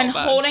 Yeah, I felt and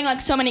bad. holding,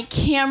 like, so many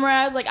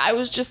cameras. Like, I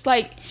was just,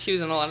 like, She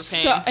was in a lot of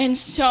pain. in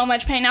so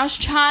much pain. I was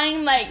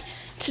trying, like,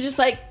 to just,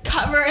 like,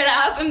 cover it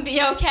up and be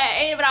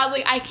okay. But I was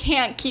like, I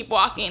can't keep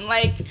walking.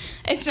 Like,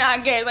 it's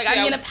not good. Like, I'm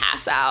going to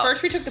pass out.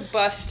 First, we took the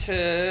bus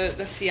to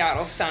the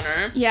Seattle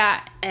Center.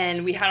 Yeah.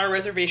 And we had our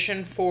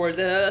reservation for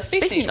the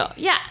Space Needle.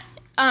 Yeah.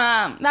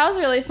 That was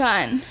really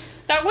fun.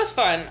 That was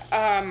fun.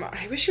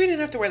 I wish we didn't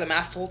have to wear the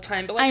mask the whole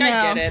time, but, like, I I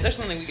know. get it. There's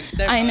something we can,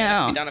 there's I something that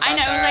know. can be done about I know.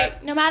 that. It was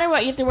like, no matter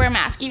what, you have to wear a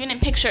mask, even in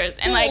pictures.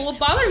 And, Well, like, what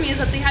bothered me is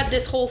that they had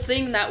this whole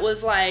thing that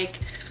was like,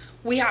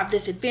 we have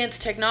this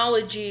advanced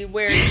technology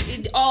where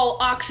all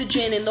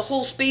oxygen in the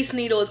whole Space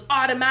Needle is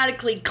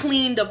automatically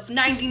cleaned of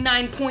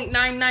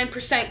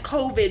 99.99%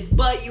 COVID,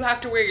 but you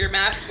have to wear your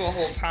mask the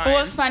whole time. what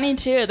was funny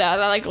too, though,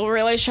 that like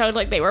really showed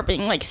like they were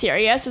being like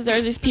serious, is there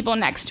was these people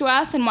next to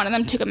us, and one of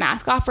them took a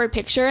mask off for a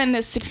picture, and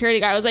this security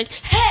guy was like,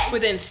 "Hey,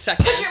 Within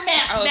seconds. put your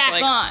mask I was back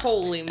like, on."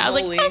 holy I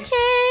was moly. like, okay.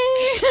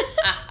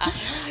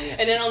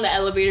 And then on the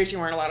elevators, you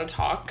weren't allowed to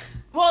talk.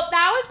 Well,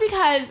 that was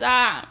because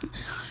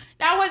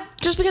that was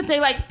just because they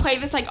like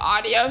played this like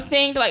audio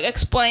thing to like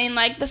explain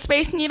like the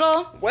Space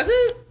Needle. Was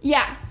it?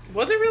 Yeah.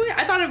 Was it really?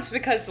 I thought it was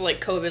because,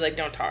 like, COVID, like,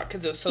 don't talk,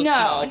 because it was so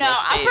small. No.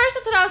 At space. first,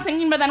 that's what I was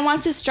thinking, but then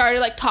once it started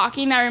like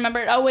talking, I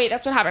remembered. Oh wait,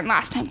 that's what happened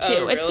last time too.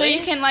 Oh, It's so really?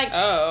 you can like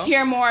Oh.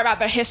 hear more about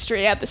the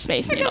history of the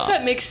Space I Needle. guess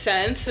that makes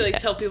sense to, like,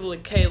 tell people,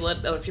 like, hey,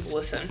 let other people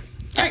listen.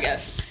 I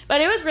guess.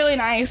 But it was really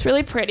nice,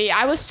 really pretty.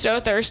 I was so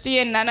thirsty,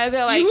 and none of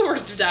the like. You were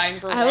dying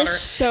for water. I was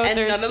so and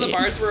thirsty. none of the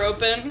bars were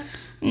open.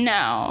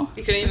 No.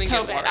 You couldn't just even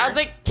get COVID. water. I was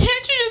like,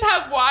 can't you just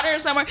have water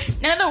somewhere?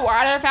 None of the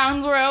water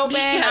fountains were open.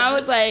 I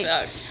was like,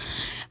 sucked.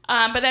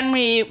 but then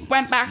we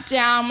went back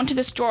down, went to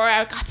the store.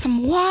 I got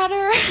some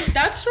water.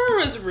 That store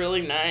was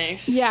really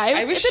nice. Yeah,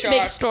 I was it's a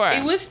big shocked. store.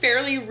 It was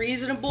fairly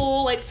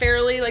reasonable, like, there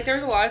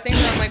was a lot of things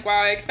that I'm like,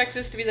 wow, I expected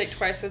this to be, like,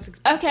 twice as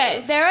expensive.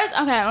 Okay,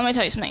 let me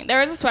tell you something. There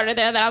was a sweater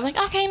there that I was like,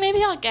 okay,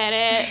 maybe I'll get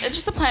it. It's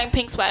just a plain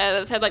pink sweater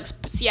that said like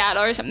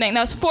Seattle or something.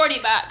 That was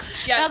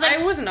 $40. Yeah, And I was like,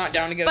 I was not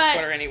down to get a but-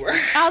 sweater anywhere.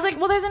 I was like,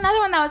 well, there's another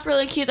one that was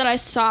really cute that I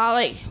saw,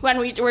 like, when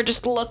we were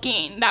just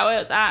looking. That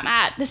was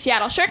at the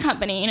Seattle Shirt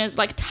Company, and it was,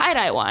 like, a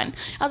tie-dye one.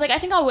 I was like, I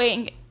think I'll wait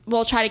and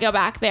we'll try to go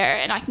back there,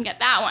 and I can get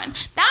that one.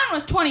 That one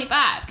was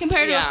 $25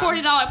 compared to Yeah. a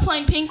 $40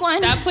 plain pink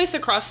one. That place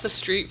across the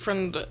street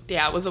from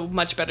it was a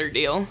much better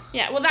deal.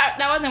 Yeah, well, that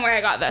wasn't where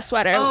I got the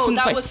sweater. Oh, from the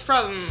that place. was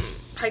from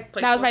Pike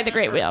Place. That was by the wasn't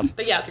Great it? Wheel.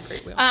 But yeah, the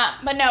Great Wheel.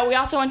 But no, we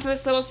also went to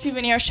this little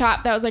souvenir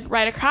shop that was, like,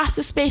 right across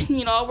the Space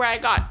Needle where I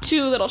got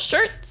 2 little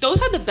shirts. Those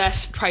had the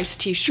best price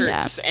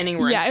T-shirts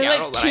anywhere in Yeah,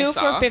 Seattle it was like that I 2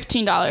 saw. for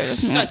 $15 or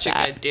something like Such a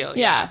that. good deal,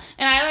 Yeah.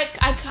 yeah.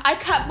 And I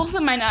cut both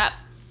of mine up.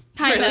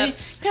 Kind Really? of.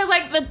 Because,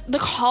 like, the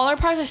collar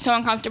parts are so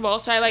uncomfortable.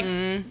 So I, like,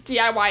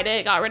 DIY'd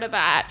it, got rid of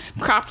that,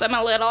 cropped them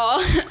a little.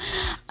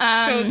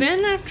 So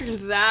then after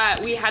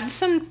that, we had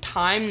some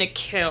time to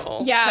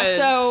kill. Yeah, 'cause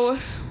so-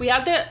 we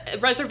had the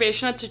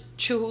reservation at the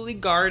Chihuly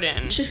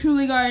Garden.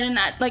 Chihuly Garden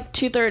at, like,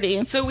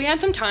 2:30. So we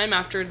had some time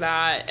after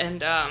that,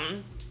 and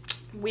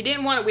we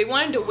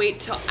wanted to wait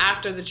till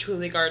after the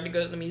Chihuly Garden to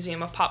go to the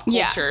Museum of Pop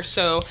Yeah. Culture.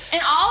 So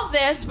And all of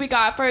this we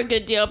got for a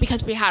good deal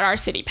because we had our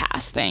City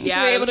Pass thing. yeah, so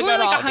we were it able was to only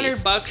go to like all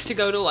these. $100 to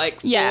go to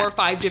like 4 Yeah. or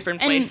 5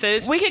 different And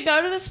places. we could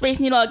go to the Space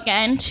Needle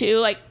again, too,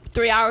 like,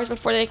 3 hours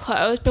before they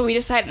closed, but we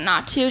decided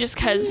not to just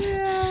because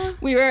yeah.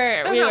 we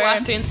were... That was our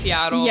last day in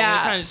Seattle. Yeah.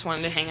 We kind of just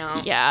wanted to hang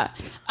out. Yeah.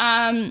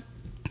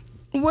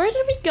 Where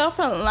did we go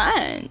for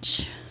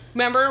lunch?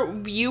 Remember,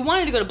 you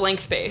wanted to go to Blank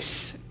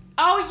Space.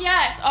 Oh,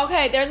 yes.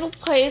 Okay, there's this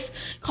place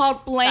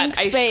called Blank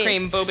That ice Space.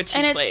 cream boba tea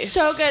and it's place.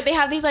 so good. They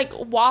have these, like,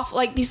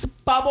 these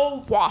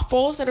bubble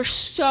waffles that are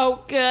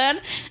so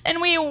good.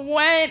 And we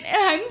went, and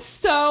I'm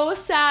so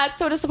sad,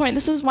 so disappointed.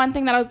 This was one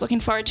thing that I was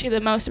looking forward to the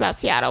most about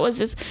Seattle was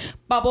this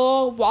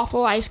bubble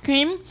waffle ice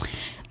cream.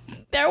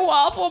 Their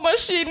waffle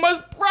machine was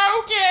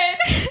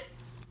broken.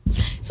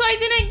 So I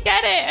didn't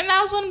get it, and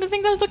that was one of the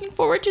things I was looking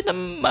forward to the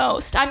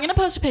most. I'm going to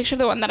post a picture of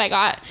the one that I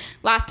got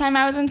last time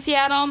I was in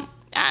Seattle,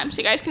 so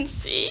you guys can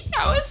see.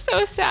 I was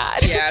so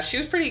sad. Yeah, she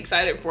was pretty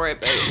excited for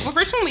it. But well,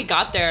 first when we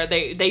got there,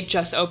 they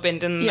just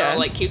opened, and Yeah. they're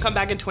like, "Can you come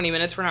back in 20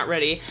 minutes? We're not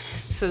ready."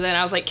 So then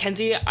I was like,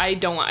 "Kenzie, I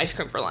don't want ice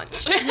cream for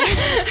lunch."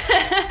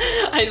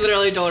 I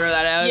literally told her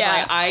that. I was Yeah.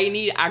 like, "I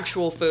need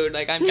actual food.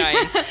 Like, I'm dying."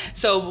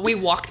 So we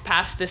walked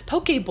past this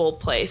poke bowl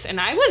place, and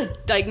I was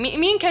like,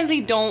 me and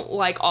Kenzie don't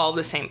like all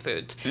the same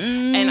foods.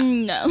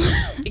 And No.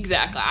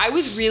 exactly, I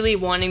was really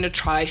wanting to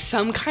try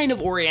some kind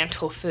of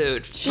Oriental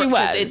food. She because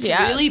was, it's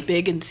yeah. really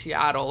big in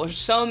Seattle. There's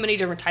so many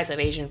different types of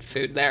Asian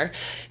food there.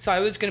 So I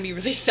was gonna be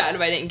really sad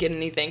if I didn't get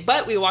anything.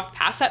 But we walked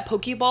past that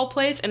Pokeball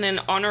place, and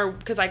then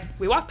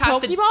we walked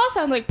past it. Pokeball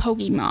sounds like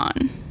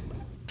Pokemon.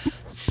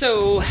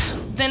 So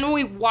then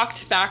we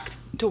walked back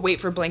to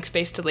wait for Blank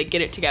Space to like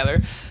get it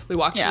together. We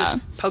walked Yeah. to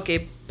this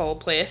Pokeball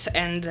place,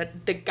 and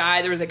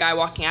there was a guy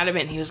walking out of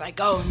it, and he was like,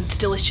 "Oh, it's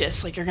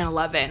delicious! Like, you're gonna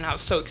love it!" And I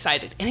was so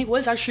excited, and it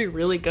was actually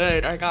really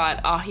good. I got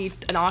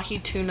an ahi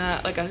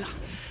tuna, like a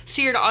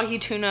seared ahi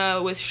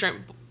tuna with shrimp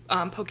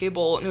poke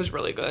bowl, and it was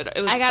really good.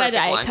 It was I got a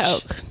Diet lunch.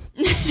 Coke.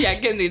 Yeah,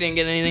 Kenzie didn't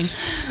get anything.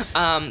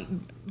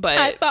 But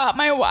I thought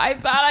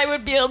I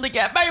would be able to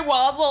get my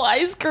waffle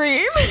ice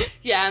cream.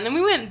 yeah, and then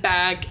we went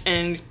back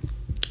and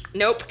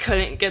nope,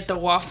 couldn't get the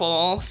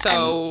waffle.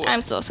 So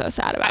I'm still so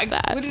sad about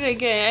that. What did I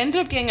get? I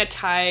ended up getting a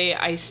Thai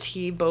iced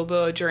tea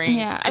boba drink.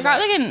 Yeah, I got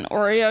like an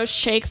Oreo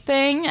shake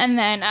thing, and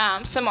then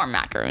some more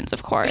macaroons,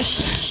 of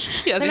course.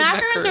 Yeah, the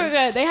macaroons were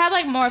good. They had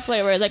like more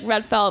flavors, like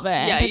red velvet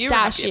and pistachio. You were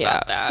happy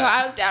about that. So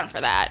I was down for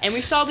that. And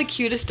we saw the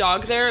cutest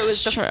dog there. It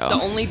was the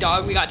only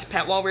dog we got to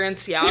pet while we were in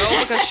Seattle.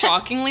 Because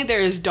shockingly, there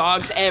is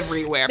dogs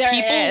everywhere.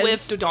 People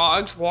with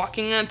dogs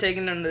walking them,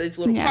 taking them to these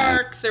little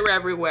parks. They were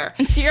everywhere.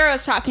 And Sierra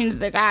was talking to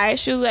the guy.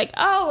 She was like,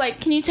 "Oh, like,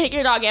 can you take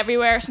your dog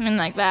everywhere?" Or something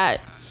like that.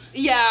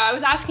 Yeah, I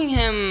was asking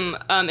him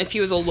if he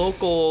was a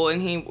local,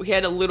 and he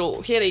had a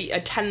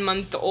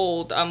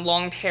 10-month-old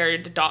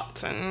long-haired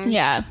dachshund.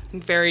 Yeah.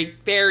 Very,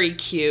 very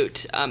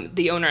cute.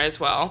 The owner as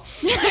well.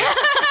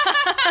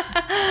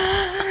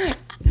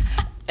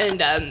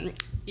 And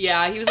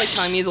yeah, he was like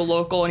telling me he's a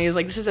local, and he was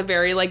like, this is a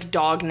very like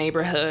dog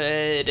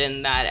neighborhood,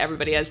 and that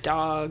everybody has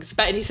dogs.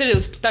 But he said it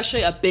was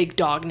especially a big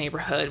dog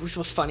neighborhood, which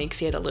was funny because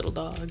he had a little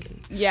dog.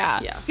 And,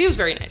 yeah. He was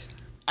very nice.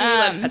 He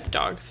let us pet the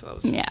dog. So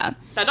that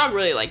dog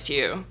really liked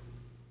you.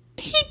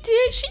 He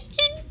did. He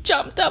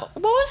jumped up.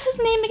 What was his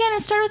name again?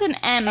 It started with an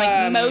M,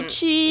 like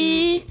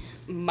Mochi.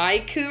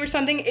 Maiku or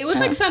something. It was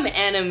like some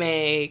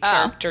anime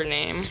character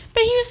name.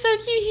 But he was so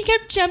cute. He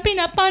kept jumping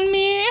up on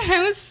me.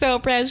 I was so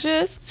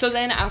precious. So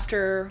then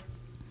after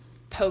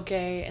Poke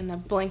and the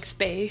blank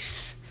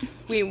space,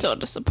 we still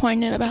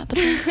disappointed about the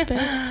blank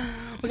space.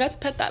 We got to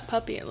pet that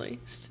puppy at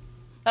least.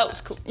 That was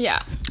cool.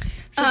 Yeah.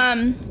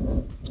 So,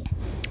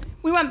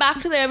 we went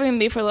back to the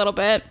Airbnb for a little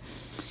bit.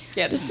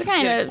 Yeah, just to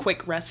kind of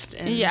quick rest.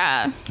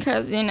 Yeah,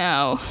 because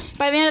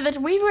by the end of the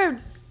day, we were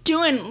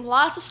doing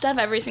lots of stuff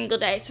every single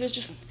day, so it's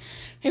just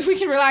if we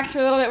can relax for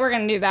a little bit, we're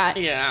gonna do that.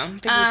 Yeah, I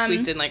think we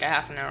squeezed in like a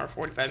half an hour,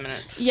 45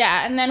 minutes.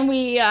 Yeah, and then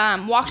we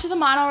walked to the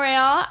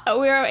monorail.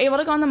 We were able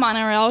to go on the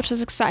monorail, which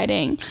was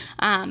exciting.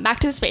 Back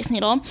to the Space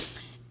Needle,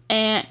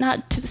 and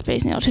not to the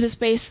Space Needle, to the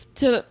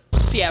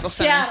Seattle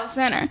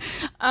Center.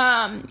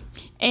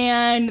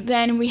 And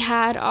then we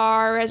had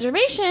our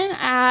reservation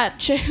at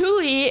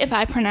Chihuly, if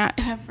I'm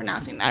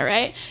pronouncing that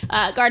right,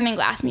 Garden and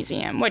Glass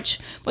Museum, which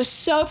was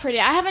so pretty.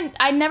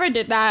 I never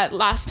did that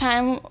last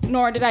time,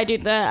 nor did I do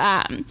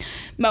the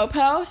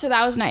Mopo, so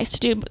that was nice to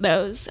do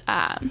those.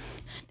 The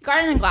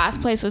Garden and Glass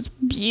place was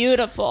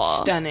beautiful.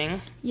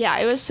 Stunning. Yeah,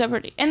 it was so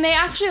pretty. And they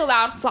actually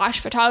allowed flash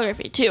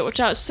photography, too,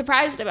 which I was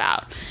surprised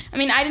about. I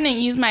mean, I didn't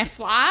use my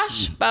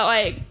flash,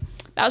 but,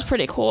 that was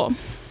pretty cool.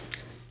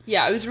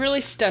 Yeah, I was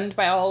really stunned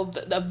by all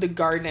of the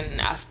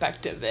garden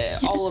aspect of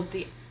it. All of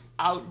the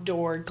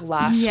outdoor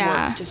glass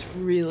work just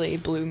really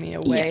blew me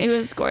away. Yeah, it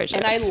was gorgeous.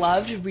 And I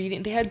loved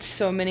reading. They had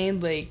so many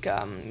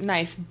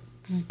nice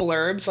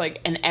blurbs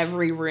in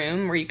every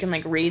room where you can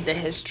read the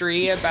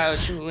history about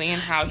Julian,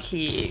 how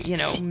he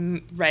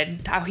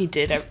read how he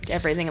did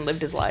everything and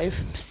lived his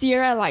life.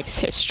 Sierra likes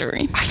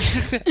history.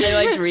 I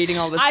liked reading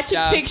all this stuff.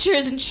 I took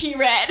pictures and she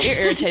read. It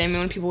irritated me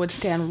when people would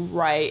stand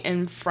right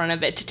in front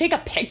of it to take a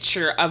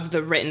picture of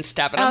the written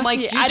stuff, and I'm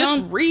like,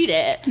 just read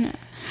it. No.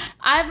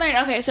 I've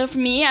learned, so for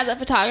me as a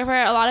photographer,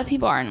 a lot of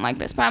people aren't like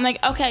this, but I'm like,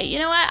 okay, you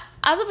know what?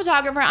 As a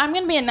photographer, I'm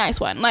going to be a nice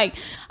one. I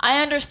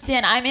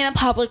understand I'm in a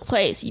public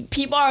place.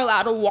 People are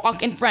allowed to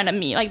walk in front of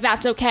me.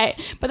 That's okay.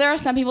 But there are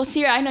some people,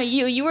 Sierra, I know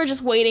you were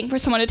just waiting for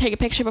someone to take a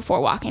picture before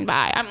walking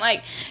by. I'm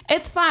like,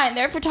 it's fine.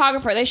 They're a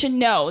photographer. They should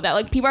know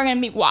that, people are going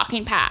to be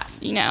walking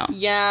past,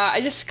 Yeah, I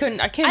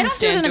can't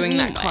stand doing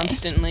that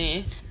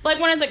constantly.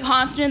 When it's a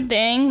constant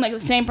thing, the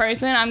same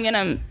person, I'm going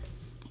to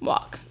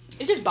walk.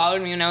 It just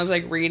bothered me when I was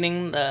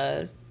reading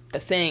the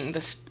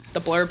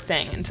blurb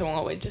thing, and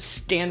someone would just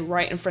stand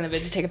right in front of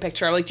it to take a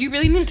picture. I'm like, do you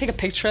really need to take a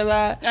picture of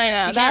that? I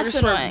know, you that's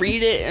can't annoying.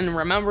 Read it and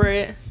remember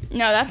it.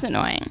 No, that's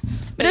annoying.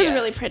 But it was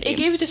really pretty. It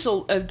gave just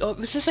it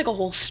was just a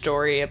whole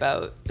story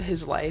about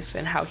his life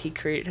and how he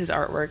created his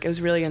artwork. It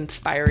was really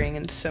inspiring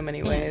in so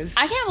many ways.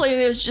 I can't believe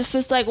it was just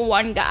this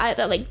one guy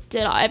that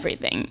did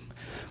everything.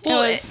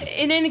 Well,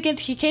 and then again,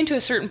 he came to a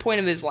certain point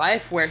of his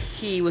life where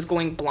he was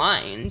going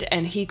blind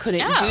and he couldn't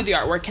do the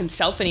artwork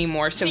himself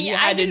anymore, so he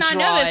had to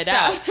draw it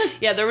out.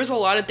 Yeah, there was a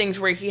lot of things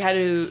where he had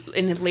to,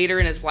 later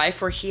in his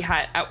life, where he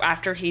had,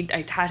 after he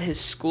had his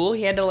school,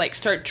 he had to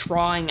start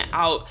drawing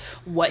out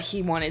what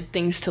he wanted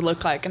things to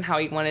look like and how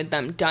he wanted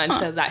them done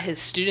so that his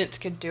students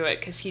could do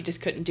it, because he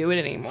just couldn't do it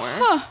anymore.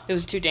 It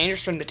was too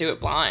dangerous for him to do it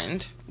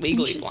blind,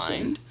 legally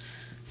blind.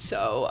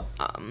 So,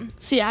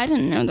 See, I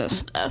didn't know this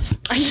stuff.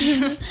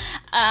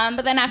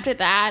 But then after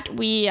that,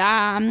 we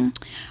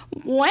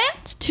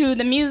went to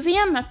the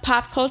Museum of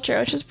Pop Culture,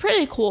 which is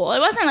pretty cool. It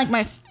wasn't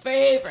my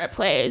favorite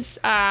place.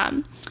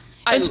 I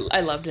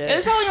loved it. It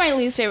was probably my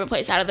least favorite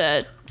place out of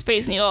the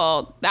Space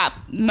Needle, that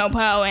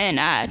Mopo, and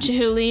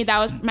Chihuly. That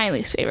was my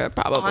least favorite,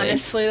 probably.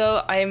 Honestly,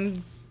 though,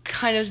 I'm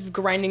kind of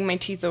grinding my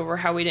teeth over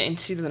how we didn't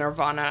see the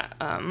Nirvana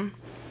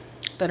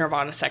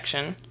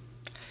section.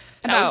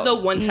 That was about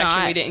the one section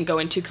not- we didn't go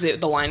into because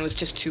the line was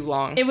just too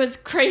long. It was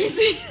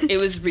crazy. It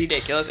was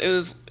ridiculous.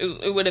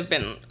 It would have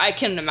been. I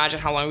can't imagine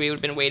how long we would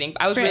have been waiting.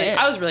 I was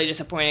really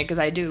disappointed because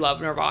I do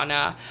love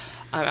Nirvana.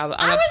 I'm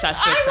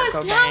obsessed with Kurt Cobain. I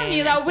was telling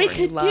you that we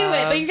could do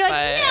it, but you're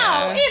like,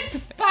 no, it's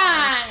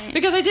fine.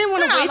 Because I didn't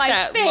want to wait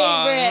that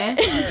long.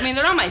 favorite. I mean,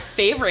 they're not my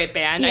favorite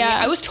band. Yeah. I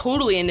mean, I was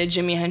totally into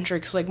Jimi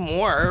Hendrix like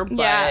more, but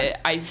Yeah.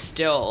 I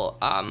still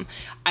I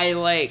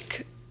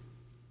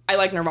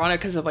like Nirvana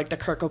because of like the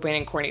Kurt Cobain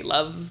and Courtney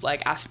Love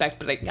like aspect.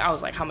 But like, I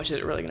was like, how much is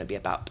it really going to be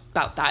about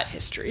that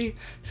history?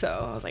 So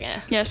I was like, eh.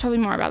 Yeah, it's probably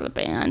more about the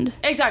band.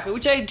 Exactly,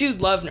 which I do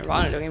love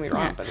Nirvana. Don't get me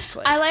wrong, but it's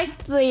like I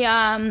liked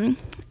the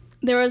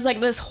there was like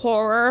this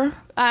horror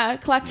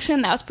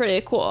collection that was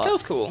pretty cool. that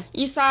was cool.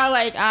 You saw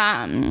like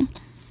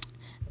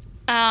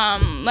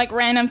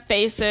random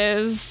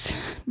faces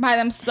by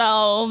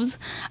themselves.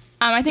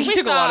 I think We we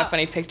took saw a lot of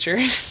funny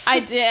pictures. I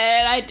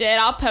did.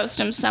 I'll post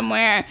them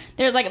somewhere.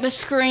 There's like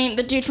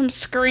the dude from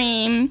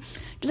Scream.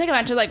 Just like a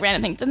bunch of like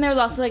random things. And there was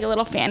also like a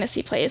little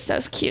fantasy place that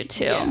was cute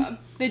too. Yeah.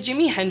 The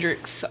Jimi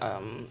Hendrix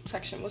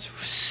section was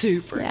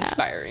super Yeah.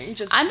 inspiring.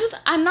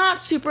 I'm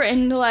not super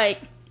into like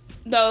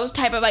those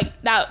type of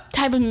like that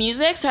type of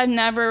music, so I've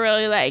never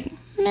really like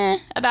meh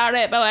about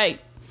it, but like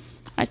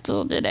I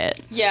still did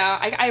it. Yeah,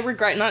 I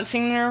regret not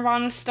seeing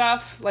Nirvana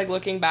stuff, like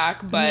looking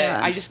back, but Yeah.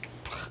 I just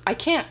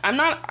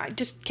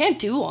can't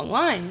do long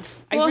lines.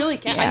 Well, I really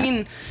can't. yeah.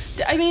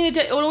 I mean,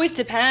 it always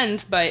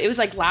depends, but it was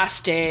like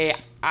last day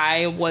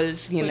I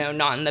was,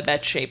 not in the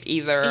best shape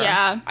either.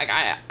 Yeah. Like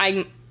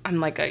I'm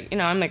like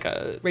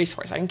a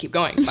racehorse. I can keep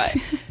going, but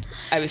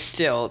I was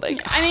still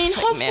like, I mean, it's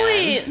like,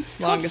 man,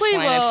 longest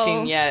line I've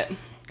seen yet.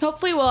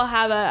 Hopefully we'll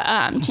have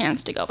a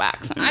chance to go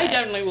back someday. I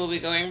definitely will be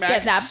going back.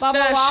 Get that bubble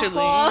especially-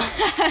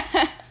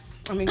 waffle.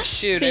 I mean,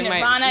 shoot, See I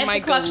Nirvana, if the might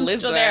go collection's live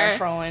still there there.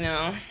 for all I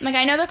know. Like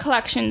I know the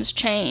collections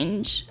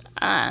change.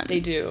 They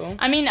do.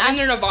 I mean, And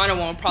Nirvana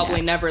won't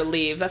probably never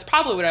leave. That's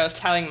probably what I was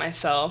telling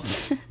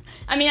myself.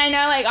 I mean, I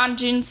know like on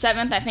June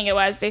 7th, I think it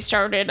was, they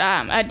started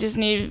a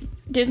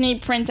Disney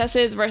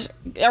princesses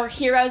or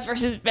heroes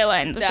versus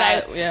villains, which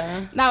That that would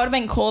have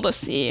been cool to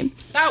see.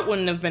 That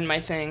wouldn't have been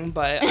my thing,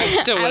 but I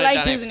still would have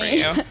like done Disney.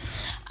 it for you.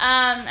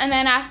 And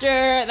then after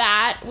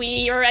that,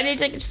 we were ready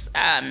to just,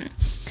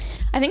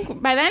 I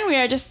think by then we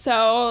were just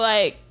so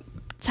like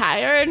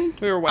tired.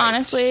 We were wiped.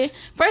 Honestly.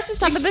 First we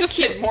stopped at this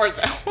Still fit more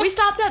though. We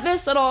stopped at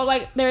this little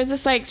there's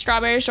this like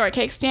strawberry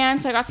shortcake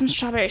stand, so I got some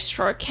strawberry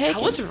shortcake.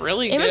 That was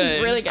really It good. was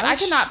really good. I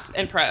could not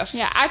impressed.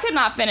 Yeah, I could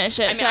not finish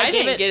it. I mean, so I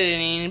gave didn't it, get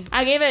any.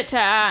 I gave it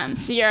to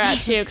Sierra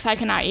too because I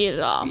could not eat it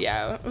all.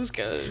 Yeah, it was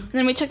good. And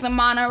then we took the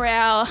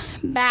monorail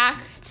back,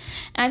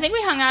 and I think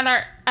we hung out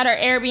at our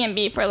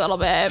Airbnb for a little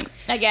bit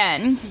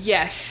again.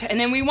 Yes, and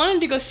then we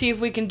wanted to go see if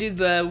we can do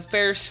the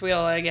Ferris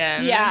wheel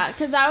again. Yeah,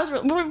 because we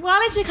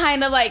wanted to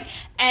kind of like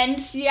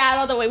end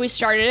Seattle the way we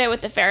started it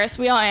with the Ferris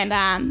wheel and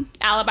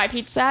Alibi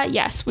Pizza.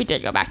 Yes, we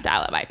did go back to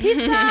Alibi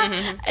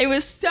Pizza. It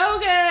was so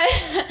good.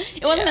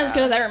 It wasn't as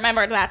good as I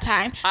remembered that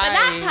time.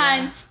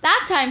 But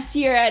that time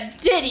Sierra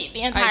did eat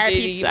the entire I did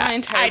pizza. eat my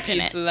entire I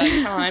didn't. pizza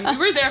that time.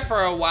 We were there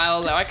for a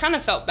while though. I kind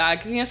of felt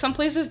bad because some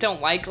places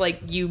don't like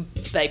you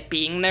like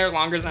being there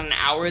longer than an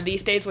hour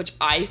these days, which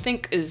I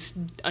think is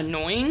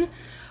annoying.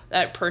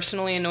 That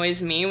personally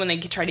annoys me when they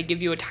try to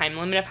give you a time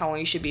limit of how long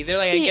you should be there.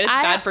 Like, I get it's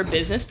bad for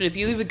business, but if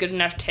you leave a good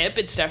enough tip,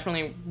 it's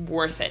definitely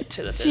worth it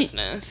to the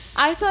business.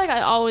 I feel like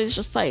I always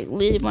just like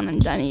leave when I'm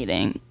done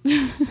eating.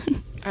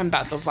 I'm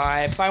about the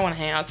vibe. If I want to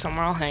hang out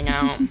somewhere, I'll hang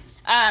out.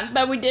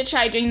 But we did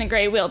try doing the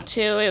Gray Wheel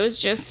too. It was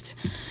just...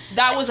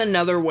 That was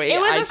another way it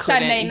was I a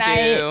Sunday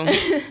couldn't night.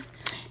 do.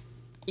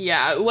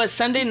 Yeah, it was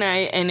Sunday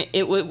night, and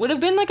it would have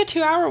been like a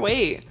 2-hour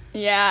wait.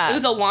 Yeah. It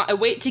was a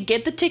wait to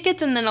get the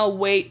tickets, and then a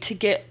wait to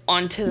get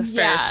onto the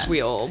Ferris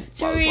wheel.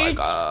 So I was we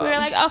were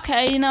like,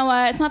 okay, you know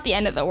what? It's not the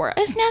end of the world.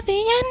 It's not the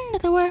end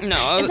of the world.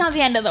 No, it's not the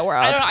end of the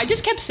world. I don't know. I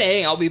just kept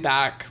saying I'll be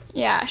back.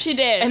 Yeah, she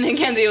did. And then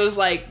Kenzie was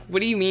like, what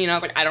do you mean? I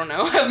was like, I don't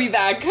know. I'll be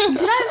back. Did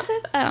I say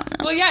that? I don't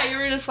know. Well, yeah, you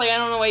were just like, I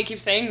don't know why you keep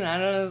saying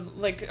that. I was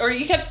like, or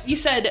you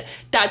said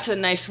that's a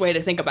nice way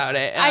to think about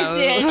it. And I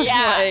did,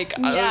 yeah.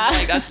 I was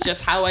like, that's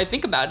just how I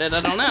think about it. I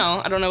don't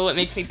know. I don't know what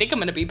makes me think I'm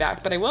going to be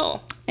back, but I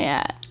will.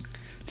 Yeah.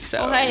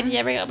 So. Well, hey, if you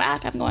ever go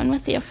back, I'm going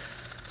with you.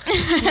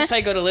 Unless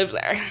I go to live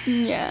there.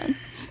 Yeah.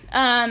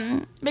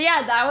 But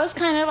yeah, that was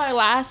kind of our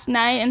last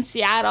night in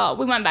Seattle.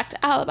 We went back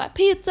to Alibi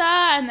Pizza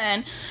and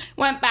then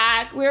went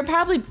back.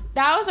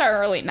 That was our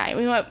early night.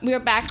 We were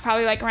back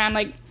probably like around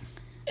like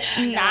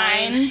 9.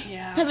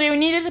 Yeah. Because we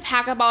needed to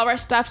pack up all of our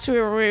stuff so we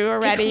were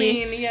ready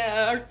Clean,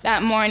 yeah.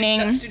 that morning.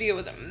 That studio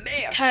was a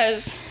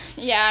mess.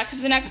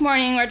 Because the next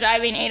morning we're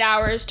driving 8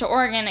 hours to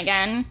Oregon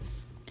again.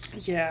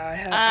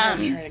 I'm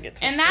trying to get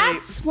some and sleep.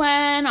 that's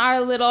when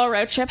our little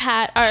road trip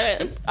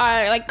our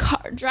like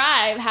car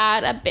drive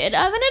had a bit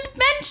of an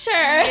adventure.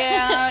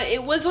 Yeah,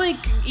 it was like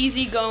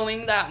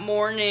easygoing that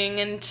morning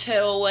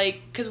until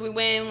like, because we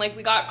went, like,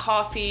 we got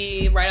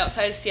coffee right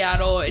outside of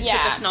Seattle. It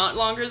took us not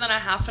longer than a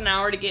half an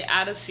hour to get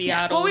out of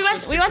Seattle. Well, we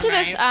went to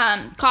this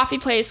coffee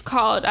place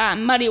called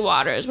Muddy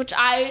Waters, which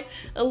I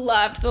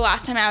loved the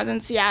last time I was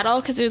in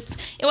Seattle, because it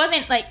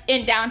wasn't like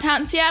in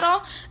downtown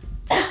Seattle.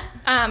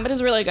 But it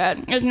was really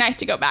good. It was nice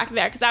to go back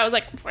there because I was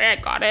like where I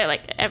got it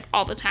like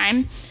all the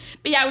time.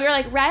 But yeah, we were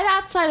like right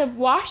outside of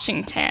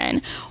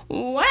Washington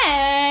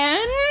when...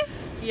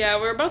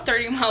 Yeah, we're about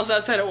 30 miles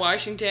outside of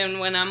Washington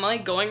when I'm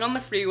like going on the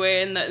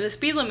freeway and the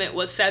speed limit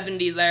was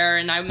 70 there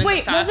and I'm in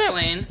the fast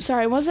lane.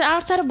 Sorry, was it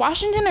outside of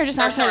Washington or just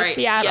outside of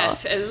Seattle?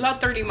 Yes, it was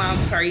about 30 miles.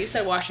 Sorry, you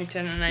said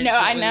Washington and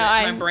I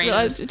my brain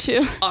realized it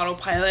too.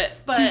 Autopilot.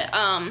 But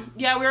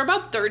yeah, we were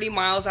about 30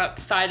 miles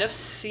outside of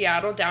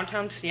Seattle,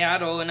 downtown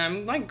Seattle, and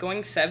I'm like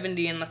going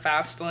 70 in the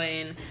fast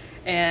lane.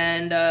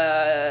 And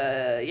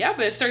yeah,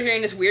 but I started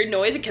hearing this weird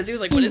noise and Kenzie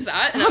was like, what is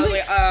that? And I was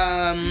like,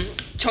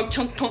 chunk,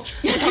 chunk, chunk,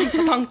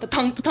 tunk,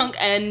 tunk, tunk,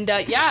 and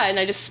yeah, and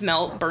I just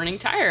smelled burning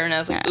tire, and I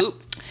was like,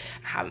 oop,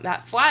 I have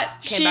that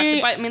flat. Came back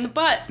to bite me in the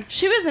butt.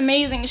 She was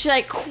amazing. She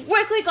like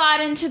quickly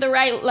got into the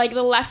right, like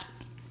the right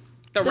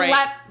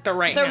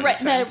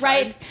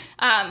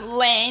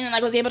lane, and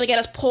like was able to get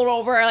us pulled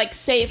over like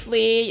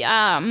safely.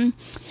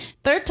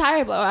 Third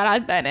tire blowout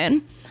I've been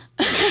in.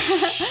 Not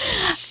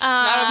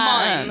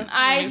of mine.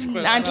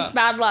 I'm just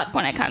bad luck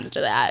when it comes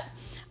to that.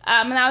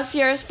 And that was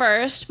Sierra's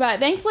first, but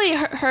thankfully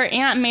her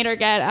aunt made her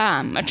get a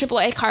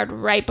AAA card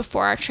right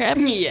before our trip.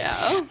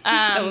 Yeah.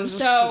 That was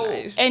so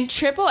nice. And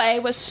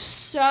AAA was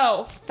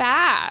so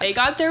fast. They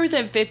got there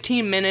within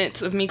 15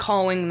 minutes of me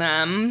calling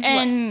them.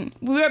 And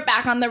we were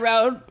back on the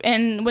road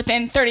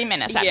within 30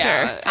 minutes after.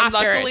 Yeah, and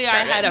luckily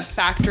I had a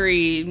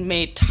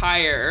factory-made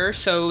tire,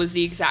 so it was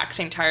the exact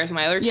same tire as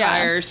my other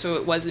tire, so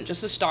it wasn't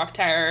just a stock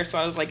tire. So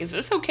I was like, is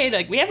this okay to,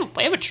 like, we have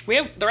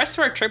the rest of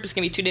our trip is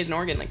going to be 2 days in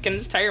Oregon. Like, can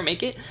this tire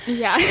make it?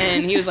 Yeah.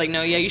 And he was like,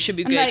 no, yeah, you should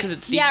be good because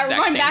it's the exact same tire. Yeah,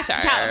 we're going back to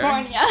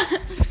California.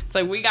 It's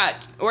like, we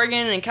got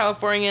Oregon and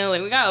California,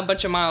 like, we got a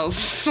bunch of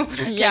miles. Can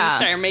this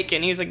tire make it?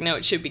 And he was like, no,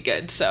 it should be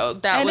good. So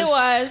that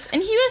was...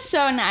 And he was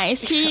so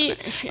nice.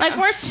 Like,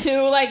 we're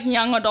two, like,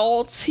 young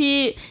adults.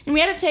 And we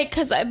had to take,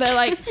 because the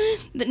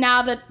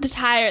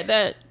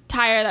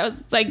tire that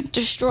was like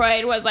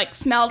destroyed was like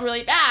smelled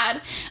really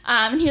bad,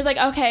 and he was like,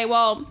 okay,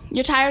 well,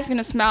 your tire's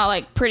gonna smell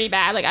like pretty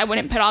bad, like I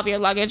wouldn't put all of your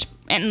luggage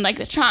in like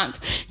the trunk.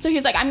 So he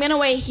was like, I'm gonna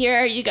wait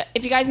here,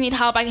 if you guys need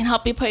help, I can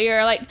help you put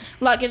your like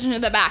luggage into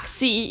the back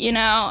seat, you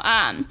know.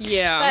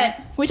 Yeah,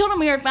 but we told him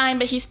we were fine,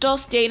 but he still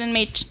stayed and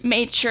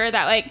made sure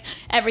that like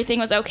everything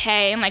was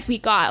okay, and like we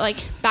got like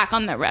back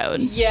on the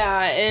road.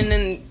 Yeah, and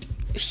then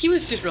he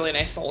was just really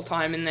nice the whole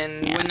time. And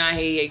then when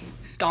I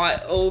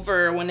got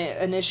over when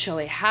it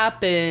initially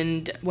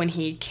happened, when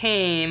he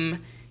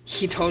came,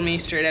 he told me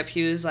straight up,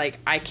 he was like,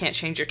 I can't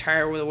change your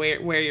tire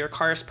where your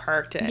car's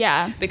parked at.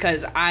 Yeah.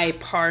 Because I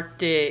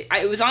parked it,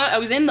 I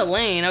was in the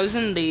lane, I was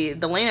in the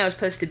lane I was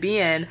supposed to be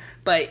in,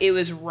 but it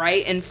was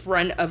right in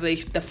front of the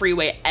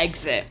freeway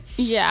exit.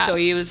 Yeah. So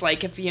he was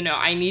like,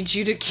 I need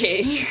you to get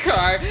in your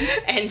car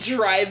and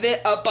drive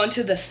it up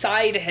onto the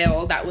side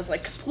hill that was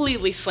like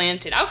completely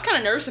slanted. I was kind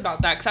of nervous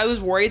about that because I was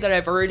worried that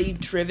I've already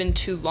driven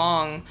too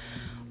long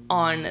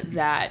on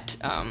that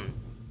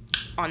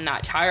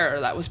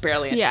tire that was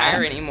barely a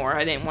tire anymore.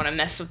 I didn't want to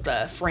mess with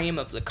the frame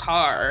of the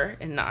car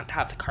and not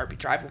have the car be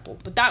drivable,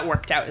 but that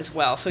worked out as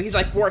well. So he's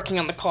like working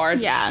on the car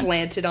as it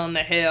slanted on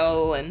the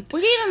hill, and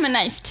we gave him a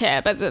nice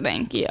tip as a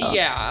thank you.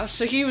 Yeah,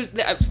 so he was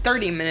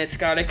 30 minutes.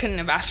 God, I couldn't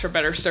have asked for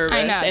better service.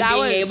 I know, and that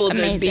being was able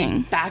amazing.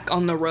 To be back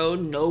on the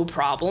road, no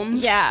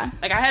problems. Yeah,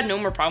 like I had no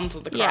more problems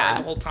with the car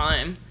the whole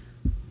time.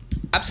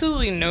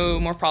 Absolutely no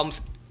more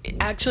problems,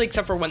 actually,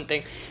 except for one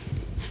thing.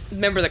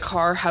 Remember the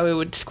car, how it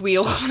would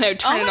squeal when I would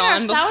turn it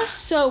on? Gosh, that was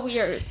so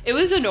weird. It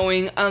was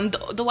annoying.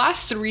 The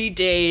last 3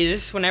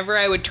 days, whenever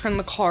I would turn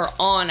the car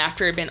on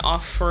after it had been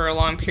off for a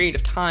long period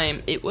of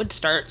time, it would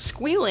start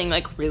squealing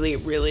like really,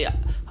 really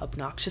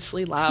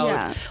obnoxiously loud.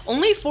 Yeah.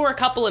 Only for a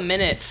couple of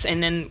minutes,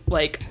 and then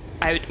like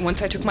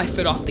once I took my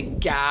foot off the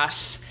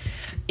gas,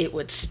 it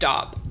would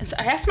stop. And so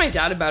I asked my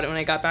dad about it when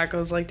I got back. I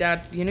was like,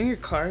 Dad, your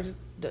car,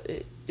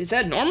 is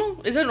that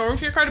normal? Is that normal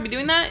for your car to be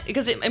doing that?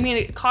 Because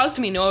it caused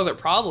me no other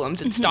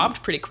problems. It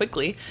stopped pretty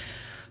quickly.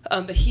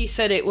 But he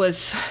said it was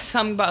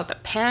something about the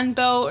pan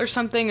belt or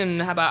something,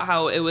 and about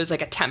how it was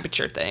like a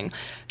temperature thing.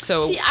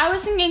 So see, I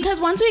was thinking, because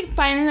once we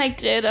finally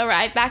did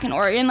arrive back in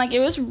Oregon, like it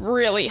was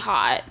really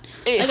hot.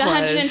 It was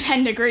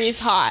 110 degrees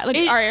hot, like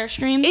our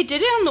Airstream. It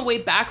did it on the way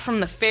back from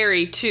the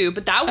ferry too,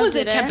 but that was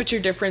a temperature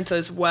difference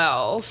as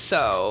well.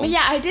 So but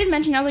yeah, I did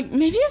mention, I was like,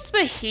 maybe it's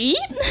the heat.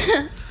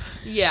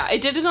 Yeah,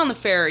 it did it on the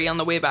ferry on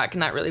the way back,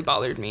 and that really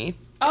bothered me.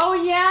 Oh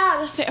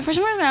yeah, for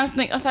some reason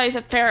I thought you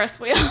said Ferris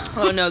wheel.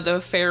 Oh no, the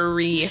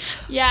ferry.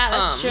 Yeah,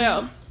 that's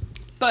true.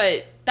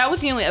 But that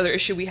was the only other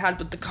issue we had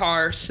with the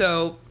car.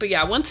 So, but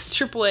yeah, once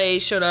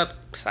AAA showed up,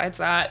 besides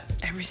that,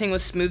 everything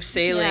was smooth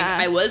sailing. Yeah.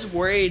 I was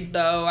worried,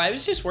 though. I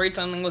was just worried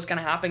something was going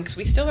to happen because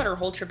we still had our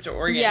whole trip to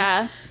Oregon.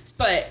 Yeah.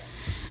 But...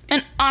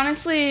 And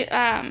honestly,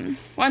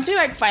 once we,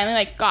 like, finally,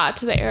 like, got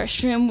to the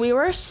Airstream, we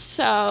were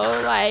so,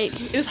 like...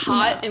 It was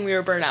hot and we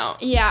were burnt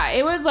out. Yeah,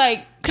 it was,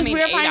 like... Because we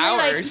were 8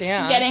 finally, hours, like,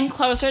 yeah. getting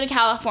closer to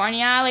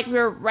California. Like, we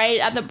were right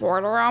at the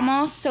border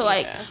almost. So,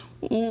 like... Yeah.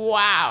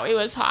 Wow, it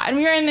was hot. And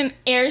we were in an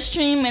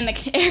Airstream, and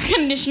the air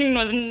conditioning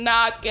was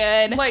not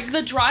good. Like,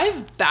 the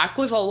drive back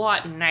was a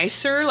lot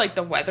nicer. Like,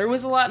 the weather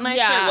was a lot nicer.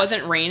 Yeah. It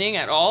wasn't raining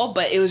at all,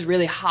 but it was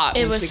really hot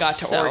It once was we got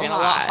to so Oregon. A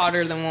lot hot.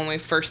 hotter than when we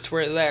first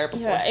were there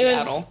before Yeah,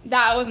 Seattle.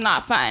 that was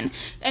not fun.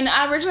 And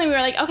originally we were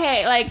like,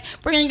 okay, like,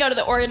 we're going to go to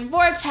the Oregon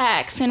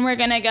Vortex, and we're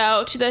going to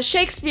go to the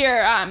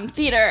Shakespeare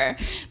theater.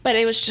 But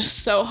it was just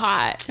so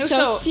hot. was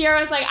So so-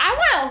 Sierra was like, I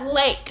want a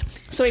lake.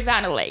 So we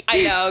found a lake.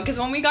 I know, because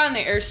when we got in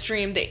the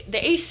Airstream,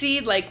 the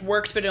AC, like,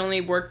 worked, but it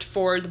only worked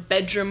for the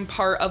bedroom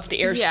part of the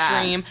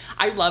Airstream. Yeah.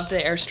 I loved the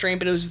Airstream,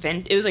 but it was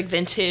like,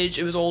 vintage.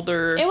 It was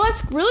older. It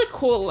was really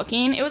cool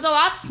looking. It was a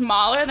lot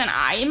smaller than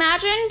I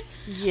imagined.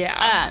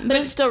 Yeah. But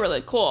it was still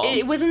really cool.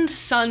 It was in the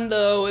sun,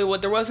 though.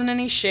 There wasn't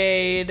any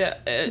shade.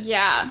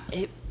 Yeah.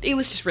 It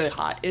was just really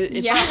hot.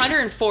 It's Yeah.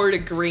 104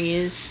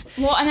 degrees.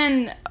 Well, and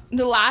then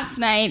the last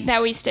night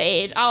that we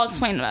stayed, I'll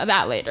explain about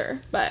that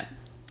later. But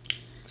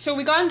So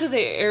we got into the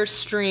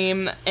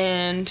Airstream,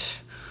 and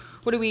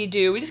what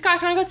do? We just kind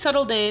of got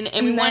settled in,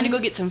 and we And wanted to then- go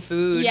get some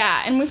food.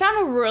 yeah, and we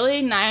found a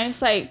really nice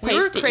like place We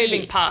were to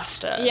craving eat.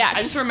 pasta. Yeah,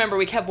 I just remember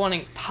we kept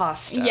wanting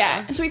pasta.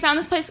 Yeah, and so we found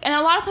this place, and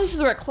a lot of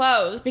places were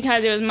closed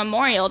because it was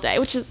Memorial Day,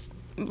 which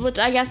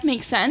I guess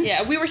makes sense.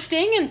 Yeah, we were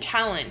staying in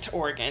Talent,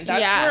 Oregon. That's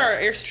Yeah. where our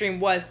Airstream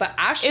was, but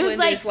Ashland was,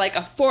 like, is like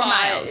a 4 5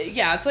 miles.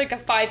 Yeah, it's like a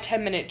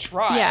 5-10 minute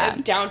drive. Yeah.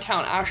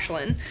 Downtown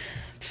Ashland.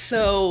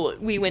 So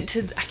we went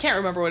to, I can't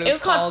remember what It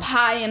was called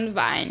Pie and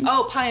Vine.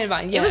 Oh, Pie and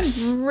Vine. It Yes.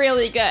 was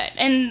really good.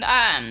 And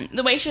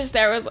the waitress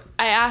there was,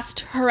 I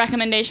asked her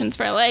recommendations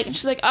for a lake, and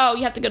she's like, oh,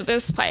 you have to go to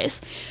this place.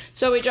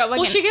 So we drove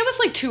like Well, she gave us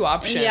like 2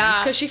 options. Yeah.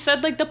 Because she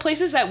said like the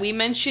places that we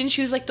mentioned,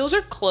 she was like, those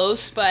are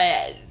close,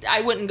 but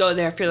I wouldn't go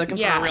there if you're looking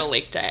for Yeah. a real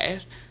lake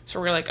day. So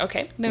we were like,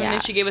 okay. Then Yeah.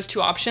 she gave us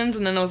 2 options,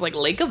 and then it was like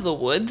Lake of the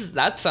Woods.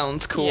 That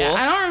sounds cool. Yeah,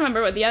 I don't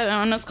remember what the other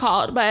one was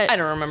called, but I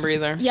don't remember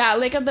either. yeah,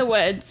 Lake of the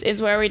Woods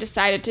is where we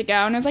decided to go,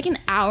 and it was like an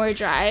hour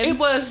drive. It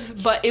was,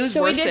 but it was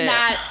so worth we did it.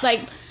 that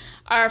like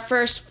our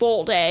first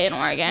full day in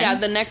Oregon. Yeah,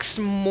 the next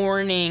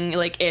morning,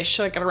 like ish,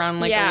 like at around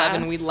like Yeah.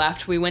 11, we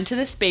left. We went to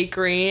this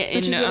bakery,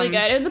 which is really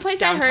good. It was a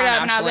place I heard of,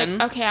 downtown and I was Ashland.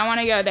 like, okay, I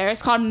want to go there.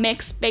 It's called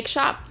Mix Bake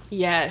Shop.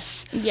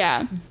 Yes,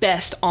 Yeah.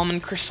 best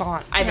almond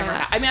croissant I've ever Yeah.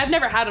 had. I mean, I've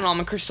never had an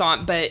almond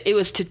croissant, but it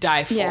was to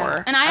die for.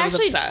 Yeah. And I was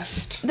actually-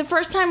 obsessed. The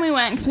first time we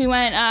went, because we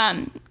went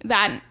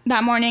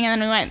that morning,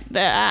 and then we went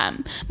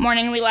the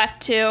morning we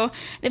left too.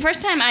 The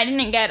first time I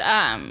didn't get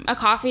a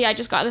coffee. I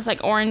just got this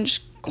like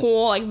orange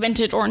cool, like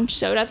vintage orange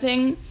soda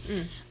thing.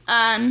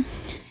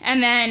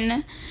 And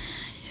then,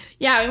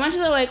 yeah, we went to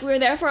the lake. We were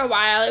there for a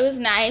while. It was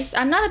nice.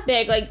 I'm not a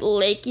big like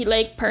lakey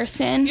lake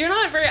person. You're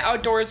not a very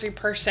outdoorsy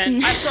person.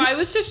 So I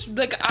was just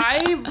like,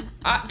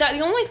 the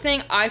only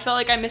thing I felt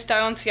like I missed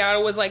out on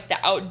Seattle was like the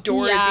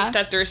outdoorsy Yeah.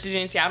 stuff there is to do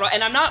in Seattle.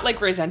 And I'm not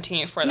like resenting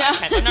you for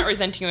that. No. I'm not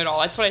resenting you at all.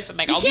 That's what I said.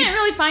 Like, You can't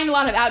really find a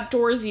lot of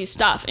outdoorsy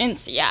stuff in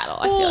Seattle,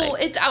 I feel Well,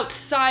 like. it's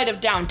outside of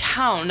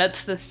downtown.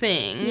 That's the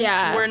thing.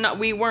 Yeah.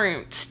 We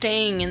weren't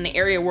staying in the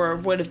area where it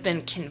would have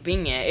been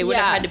convenient. It would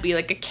have Yeah. had to be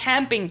like a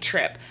camping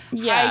trip,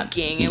 Yeah.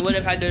 hiking. It would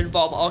have had to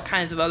involve all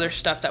kinds of other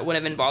stuff that would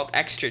have involved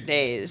extra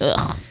days.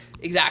 Ugh.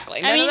 Exactly.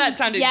 None of that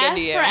sounded yes, good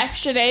to you. for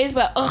extra days,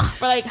 but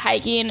for like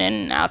hiking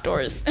and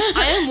outdoors.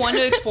 I am one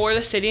to explore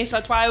the city, so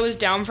that's why I was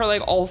down for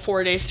like all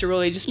 4 days to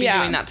really just be Yeah.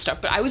 doing that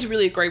stuff. But I was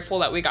really grateful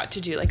that we got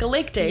to do like a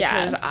lake day Yeah.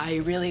 because I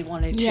really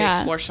wanted to Yeah.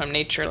 explore some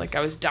nature. Like I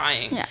was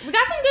dying. Yeah, we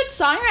got some good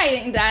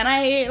songwriting done.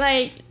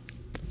 I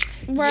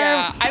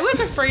was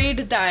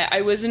afraid that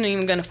I wasn't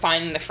even gonna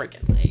find the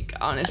freaking lake.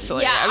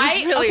 Honestly, Yeah, I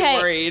was really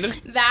worried.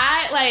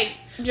 That like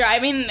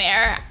driving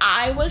there,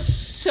 I was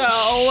so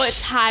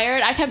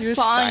tired. I kept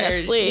falling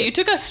asleep. You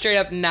took a straight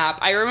up nap.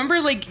 I remember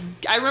it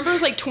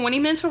was like 20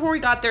 minutes before we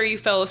got there, you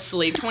fell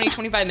asleep.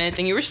 25 minutes,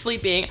 and you were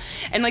sleeping.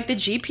 And like the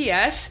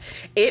GPS,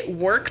 it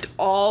worked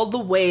all the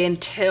way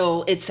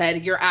until it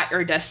said you're at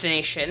your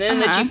destination.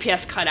 And then Uh-huh. the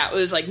GPS cut out. It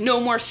was like no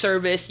more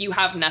service. You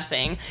have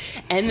nothing.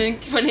 And then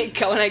when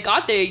I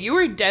got there, you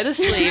were dead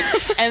asleep.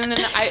 And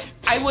then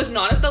I was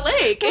not at the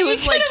lake. It You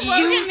was like could've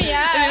woken me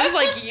up. It was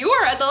like you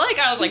are at the lake.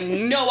 I was like,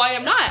 no, I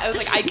am not. I was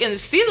like, I can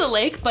see the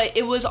lake, but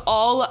it was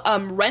all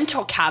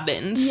rental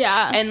cabins.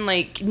 Yeah. And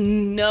like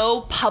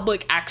no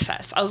public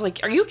access. I was like,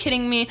 are you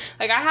kidding me?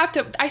 Like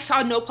I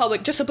saw no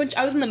public, just a bunch.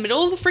 I was in the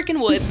middle of the freaking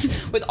woods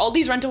with all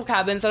these rental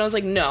cabins, and I was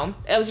like, no.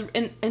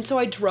 And so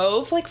I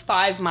drove like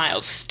 5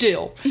 miles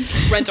still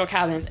rental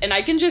cabins, and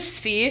I can just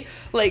see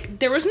like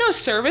there was no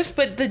service,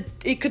 but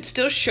it could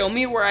still show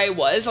me where I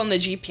was on the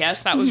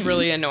GPS. That was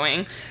really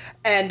annoying.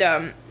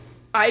 And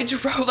I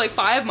drove like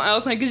 5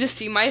 miles and I could just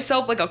see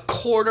myself like a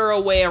quarter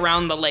away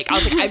around the lake. I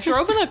was like, I've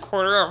driven a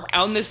quarter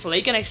around this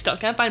lake and I still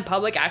can't find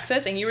public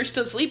access and you were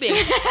still sleeping.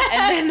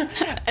 and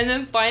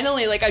then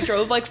finally, like, I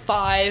drove like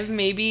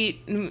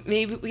maybe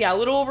a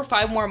little over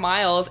 5 more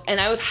miles, and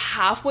I was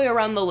halfway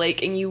around the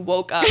lake and you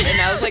woke up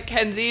and I was like,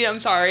 Kenzie, I'm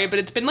sorry, but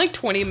it's been like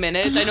 20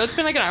 minutes. I know it's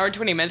been like an hour and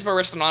 20 minutes, but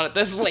we're still not at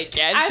this lake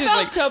yet. I felt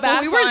like, so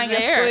bad falling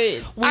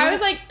asleep. I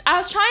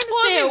was trying to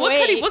stay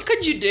awake. What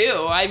could you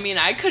do? I mean,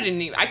 I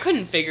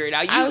couldn't figure it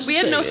out. We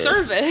had no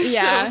service.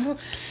 Yeah.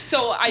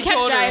 So I kept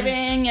told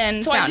driving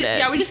and found it.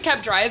 Yeah, we just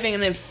kept driving,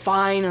 and then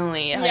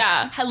finally,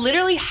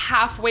 literally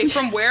halfway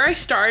from where I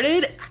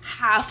started,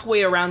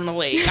 halfway around the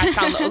lake, I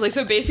found the lake.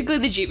 So basically,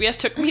 the GPS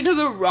took me to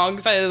the wrong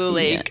side of the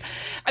lake. Yeah.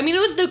 I mean,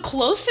 it was the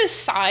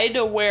closest side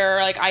to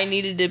where like I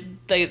needed to,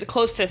 like the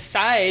closest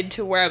side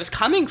to where I was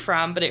coming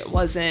from, but it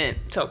wasn't.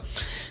 So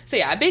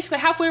yeah, basically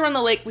halfway around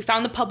the lake, we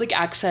found the public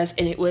access,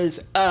 and it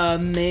was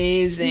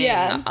amazing.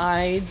 Yeah.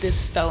 I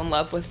just fell in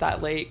love with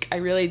that lake. I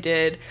really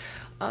did.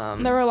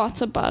 There were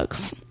lots of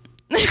bugs.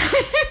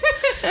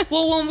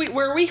 Well,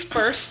 where we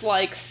first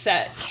like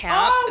set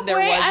camp, there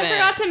wasn't. I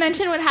forgot to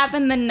mention what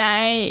happened the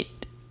night.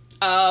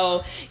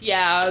 Oh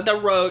yeah, the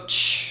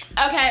roach.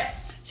 Okay,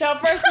 so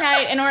first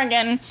night in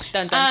Oregon,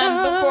 dun, dun,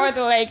 dun. Before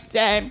the lake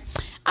day,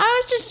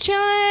 I was just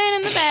chilling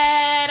in the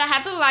bed. I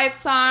had the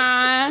lights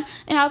on,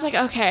 and I was like,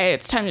 okay,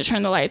 it's time to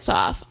turn the lights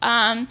off.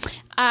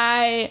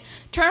 I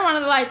turned one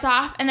of the lights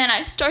off, and then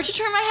I start to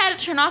turn my head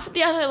to turn off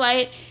the other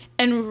light,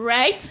 and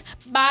right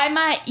by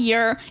my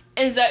ear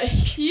is a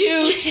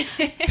huge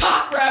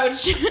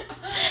cockroach.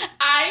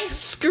 I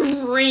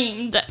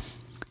screamed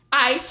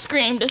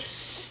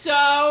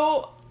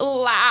so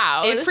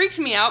loud. It freaked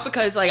me out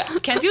because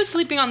like Kenzie was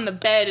sleeping on the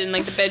bed in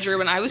like the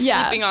bedroom, and I was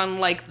sleeping on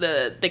like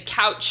the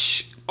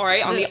couch. All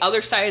right, on the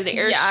other side of the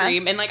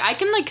Airstream, and like I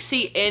can like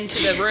see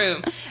into the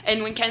room.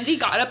 And when Kenzie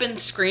got up and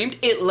screamed,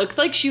 it looked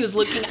like she was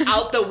looking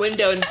out the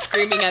window and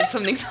screaming at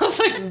something. So I was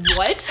like,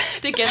 "What?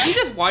 Did Kenzie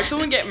just watch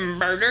someone get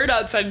murdered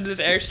outside of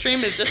this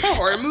Airstream? Is this a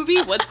horror movie?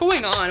 What's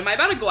going on? Am I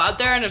about to go out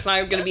there and it's not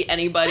going to be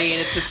anybody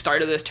and it's the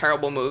start of this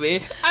terrible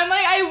movie?" I'm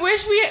like, I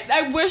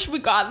wish we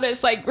got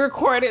this like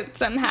recorded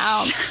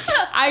somehow.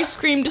 I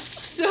screamed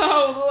so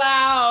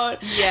loud.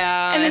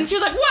 Yeah. And then she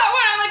was like, "What?"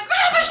 I'm like,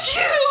 "Grab a shoe!"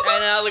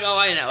 And I was like, "Oh,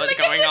 I know what's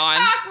going on.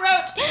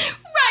 Cockroach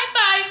right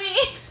by me."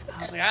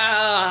 I was like,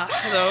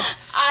 hello.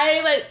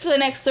 I like for the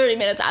next 30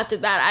 minutes after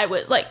that, I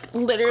was like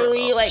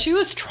literally like she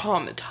was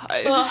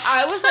traumatized.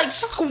 I was like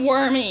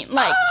squirming,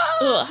 like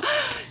ugh.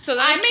 So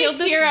then I made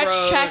Sierra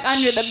check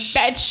under the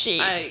bed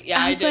sheets. I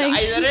did. Like,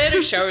 I did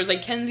a show. I was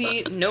like,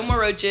 Kenzie, no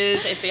more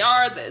roaches. If they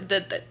are, just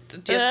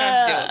gonna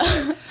have to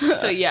deal with it.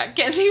 So yeah,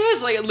 Kenzie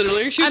was like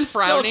literally she was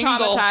frowning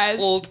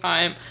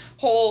the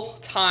whole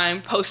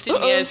time, posted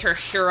me as her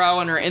hero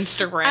on her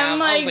Instagram.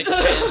 I was like,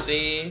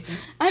 Kenzie.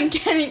 I'm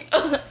getting...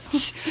 I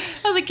was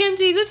like,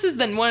 Kenzie, this is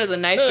one of the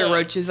nicer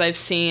roaches I've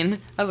seen.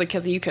 I was like,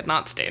 Kenzie, you could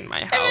not stay in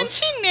my house. And then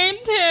she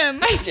named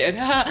him. I did.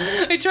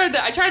 I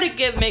tried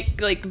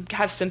to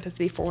have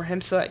sympathy for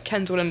him so that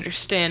Kenz would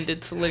understand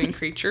it's a living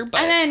creature,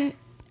 but... And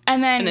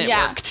then it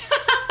worked.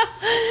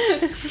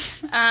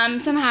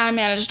 Somehow I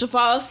managed to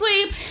fall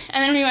asleep,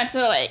 and then we went to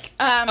the lake.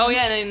 And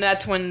then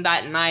that's when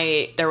that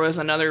night there was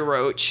another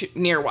roach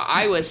near where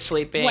I was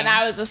sleeping. When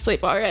I was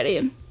asleep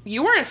already.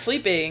 You weren't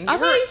sleeping. I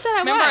thought you said I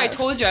was. Remember I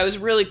told you I was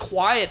really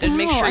quiet to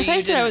make sure I thought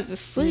you said I was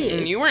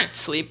asleep. You weren't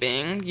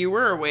sleeping. You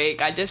were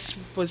awake. I just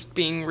was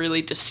being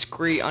really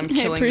discreet on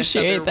killing this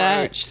other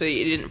roach so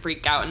you didn't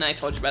freak out, and I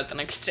told you about it the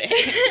next day.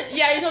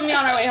 Yeah, you told me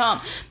on our way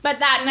home. But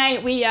that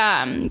night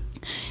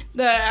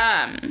the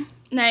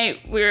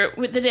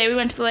day we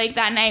went to the lake,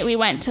 that night we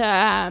went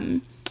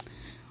to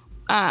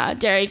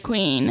Dairy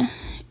Queen,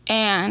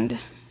 and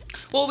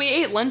we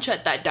ate lunch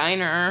at that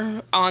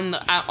diner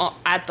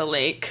at the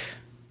lake.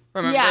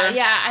 Remember?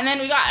 Yeah, and then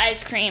we got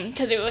ice cream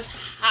because it was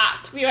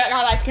hot. We got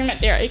ice cream at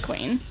Dairy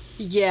Queen.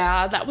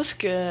 Yeah, that was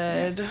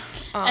good.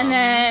 And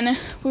then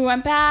we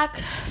went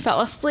back,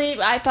 fell asleep.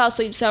 I fell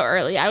asleep so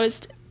early. I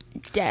was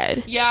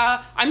dead.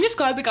 Yeah, I'm just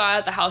glad we got out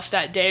of the house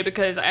that day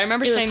because I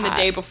remember saying the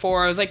day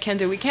before, I was like,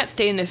 Kenzie, we can't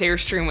stay in this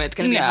Airstream when it's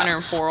going to be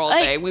 104 all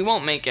day. We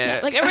won't make it.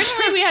 Yeah, like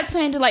originally we had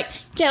planned to like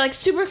get like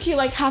super cute,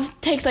 like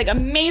takes like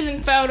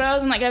amazing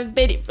photos and like a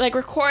video, like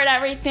record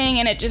everything,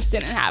 and it just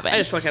didn't happen. I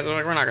just look at it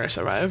like we're not going to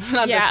survive.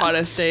 Not this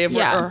hottest day,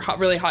 or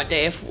really hot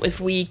day if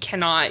we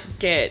cannot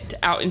get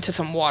out into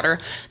some water.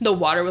 The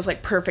water was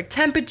like perfect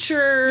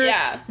temperature.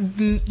 Yeah.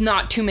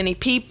 Not too many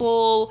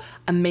people.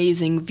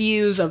 Amazing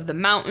views of the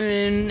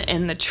mountain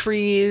and the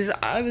trees.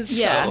 I was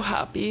so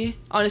happy.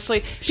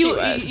 Honestly,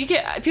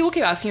 people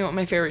keep asking me what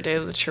my favorite day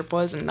of the trip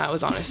was, and that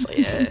was honestly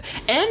it.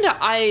 And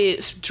I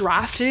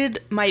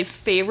drafted my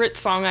favorite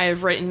song I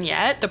have written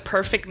yet, "The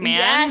Perfect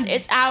Man." Yes,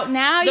 it's out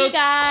now, you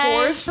guys. The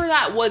chorus for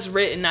that was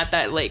written at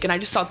that lake, and I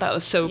just thought that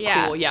was so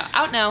cool. Yeah,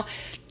 out now.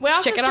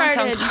 Check it out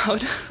on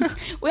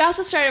SoundCloud. We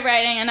also started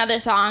writing another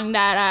song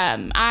that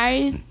I'm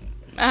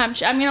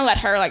gonna let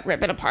her like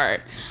rip it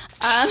apart.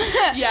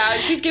 Yeah,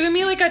 she's giving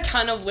me like a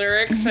ton of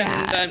lyrics,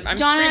 Yeah. and I'm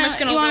Donna, pretty much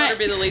gonna you let wanna- her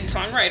be the lead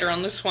songwriter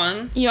on this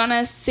one. You want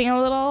to sing a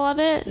little of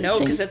it? No,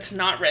 Sing- because it's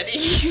not ready.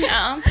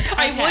 No?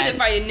 I Okay. would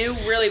if I knew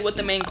really what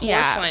the main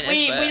chorus line is.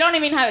 we but don't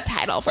even have a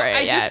title for it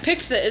I yet. just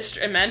picked the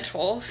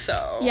instrumental,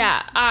 so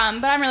Yeah,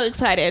 but I'm really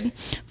excited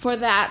for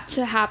that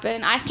to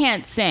happen. I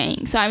can't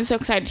sing, so I'm so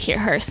excited to hear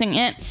her sing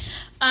it.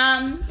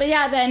 But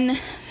yeah, then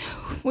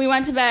we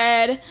went to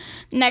bed.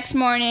 Next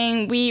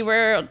morning, we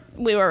were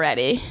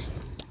ready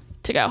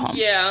to go home.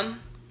 Yeah.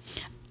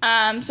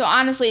 So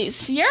honestly,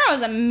 Sierra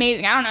was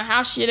amazing. I don't know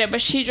how she did it,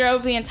 but she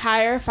drove the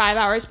entire 5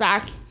 hours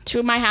back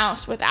to my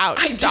house without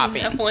I stopping.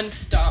 didn't have one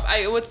stop.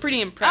 I was pretty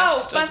Oh,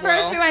 impressed. but as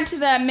first well. we went to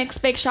the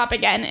mixed bake shop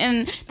again,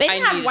 and they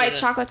didn't I have needed white it.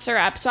 chocolate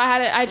syrup, so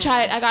I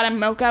got a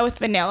mocha with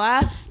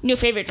vanilla. New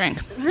favorite drink.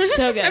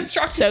 So good. I'm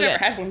shocked so you've good.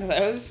 never had one of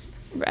those.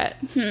 Right.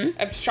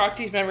 I'm shocked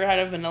you've never had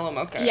a vanilla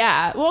mocha.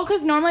 Yeah. Well,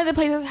 because normally the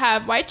places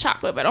have white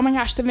chocolate, but oh my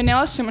gosh, the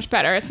vanilla is so much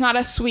better. It's not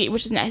as sweet,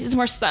 which is nice. It's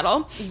more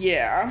subtle.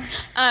 Yeah.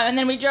 And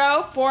then we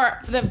drove for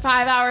the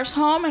 5 hours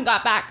home and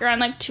got back around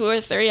like 2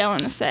 or 3, I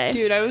want to say.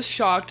 Dude, I was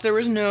shocked. There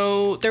was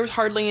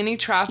hardly any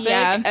traffic,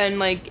 Yeah. and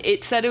like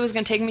it said it was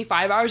gonna take me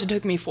 5 hours. It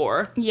took me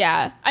 4.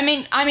 Yeah. I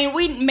mean,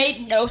 we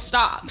made no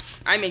stops.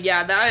 I mean,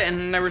 yeah, that,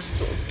 and there was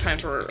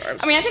times where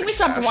I think we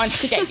stopped once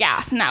to get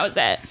gas, and that was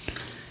it.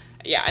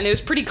 Yeah, and it was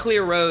pretty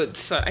clear roads,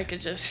 so I could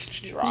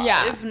just drive,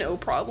 Yeah. no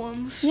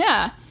problems.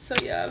 Yeah. So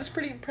yeah, I was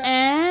pretty impressed.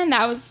 And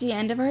that was the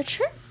end of our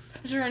trip.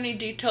 Is there any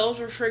details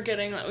we're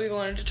forgetting that we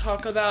wanted to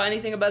talk about?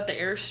 Anything about the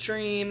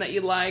Airstream that you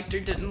liked or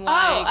didn't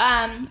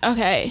like?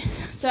 Okay.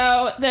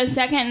 So the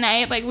second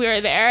night, like we were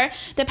there,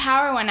 the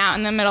power went out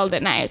in the middle of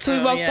the night. So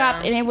we Oh, woke yeah.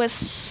 up and it was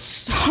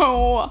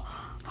so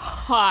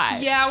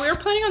hot. Yeah, we were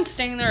planning on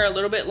staying there a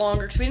little bit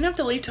longer because we didn't have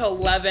to leave till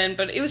 11,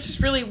 but it was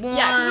just really warm.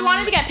 Yeah, because we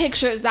wanted to get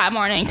pictures that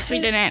morning because we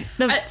didn't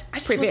the I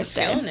just previous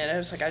wasn't feeling day. it. I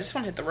was like, I just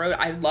want to hit the road.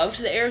 I loved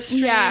the Airstream,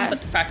 Yeah. but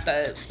the fact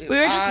that We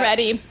were just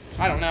ready.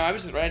 I don't know. I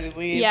was just ready to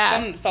leave. Yeah.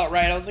 Something felt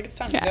right. I was like, it's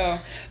time Yeah. to go.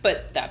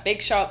 But that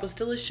bake shop was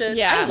delicious.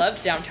 Yeah. I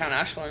loved downtown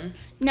Ashland.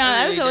 No, I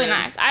that was really did.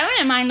 nice. I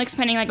wouldn't mind like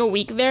spending like a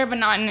week there, but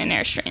not in an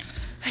Airstream.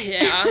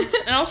 Yeah.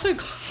 And also,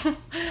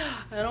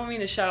 I don't mean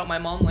to shout out my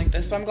mom like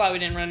this, but I'm glad we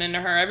didn't run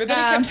into her. Everybody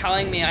Yeah. kept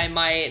telling me I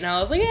might, and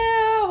I was like, yeah,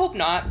 I hope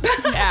not.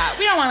 Yeah,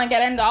 we don't want to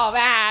get into all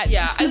that.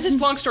 Yeah. It's just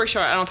long story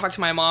short, I don't talk to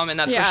my mom, and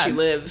that's where Yeah. she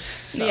lives.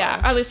 So Yeah,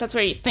 at least that's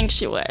where you think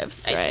she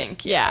lives, I right?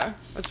 think. Yeah.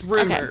 That's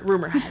rumor. Okay.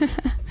 Rumor has it.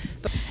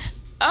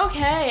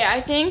 Okay,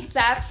 I think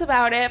that's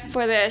about it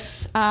for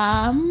this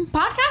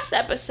podcast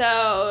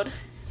episode.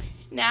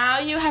 Now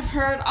you have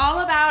heard all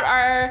about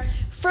our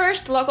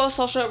first local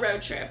social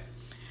road trip.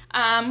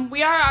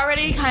 We are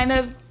already kind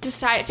of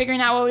figuring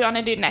out what we want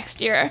to do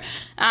next year.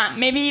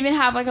 Maybe even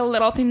have like a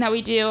little thing that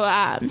we do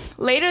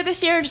later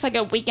this year, just like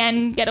a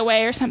weekend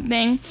getaway or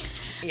something.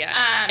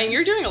 Yeah. And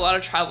you're doing a lot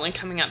of traveling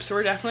coming up, so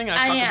we're definitely going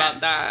to I talk am.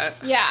 about that.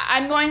 Yeah,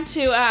 I'm going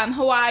to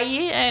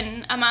Hawaii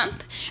in a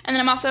month, and then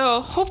I'm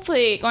also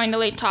hopefully going to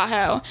Lake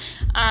Tahoe.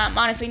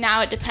 Honestly,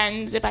 now it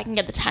depends if I can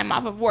get the time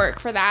off of work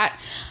for that.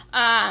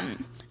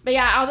 But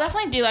yeah, I'll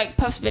definitely do like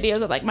post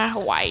videos of like my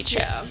Hawaii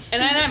trip. Yeah.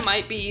 And then I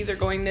might be either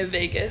going to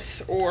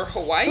Vegas or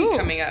Hawaii Ooh.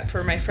 coming up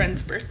for my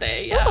friend's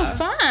birthday. Yeah. Oh,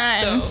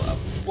 fun. So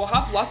we'll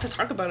have a lot to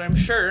talk about, I'm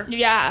sure.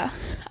 Yeah.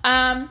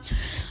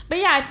 But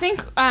yeah, I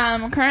think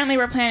currently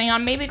we're planning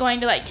on maybe going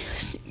to like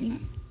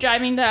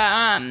driving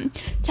to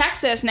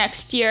Texas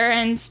next year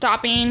and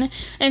stopping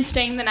and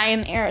staying the night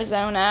in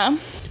Arizona.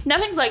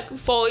 Nothing's like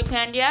fully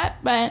planned yet,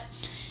 but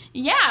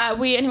yeah,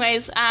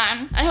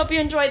 I hope you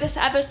enjoyed this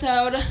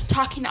episode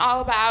talking all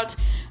about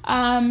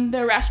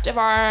the rest of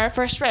our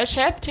first road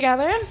trip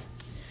together.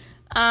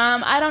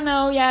 I don't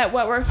know yet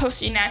what we're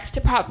posting next.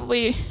 It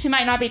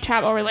might not be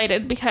travel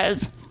related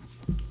because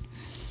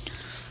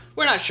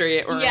We're not sure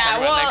yet. Yeah,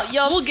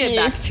 well, We'll get see.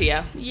 back to you.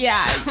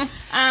 yeah.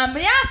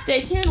 But yeah,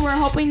 stay tuned. We're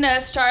hoping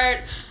to start.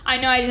 I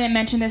know I didn't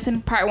mention this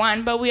in part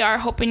 1, but we are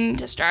hoping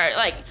to start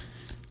like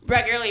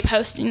regularly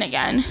posting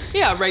again.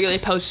 Yeah, regularly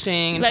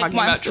posting and Like, talking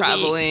about once a week.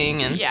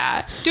 traveling and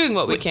Yeah. doing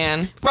what we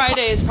can.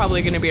 Friday is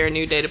probably going to be our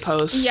new day to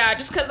post. Yeah,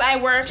 just because I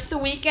work the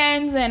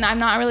weekends and I'm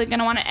not really going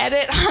to want to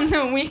edit on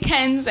the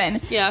weekends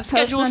and Yeah, post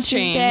schedules on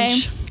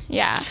change. Tuesday.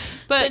 Yeah.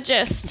 But so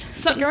just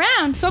stick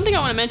around. Something I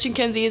want to mention,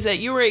 Kenzie, is that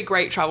you were a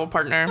great travel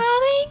partner.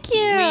 Oh, thank you.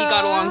 We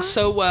got along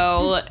so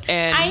well,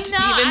 and I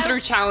know, even I-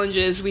 through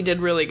challenges, we did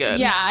really good.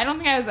 Yeah, I don't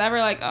think I was ever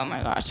like, oh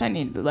my gosh, I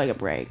need like a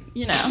break,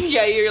 you know?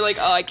 Yeah, you're like,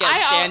 oh, I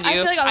can't stand I you.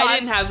 feel like a lot- I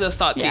didn't have those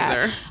thoughts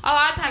either. A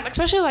lot of times,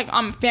 especially like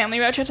on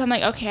family road trips, I'm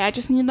like, okay, I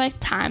just need like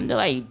time to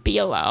like be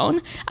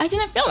alone. I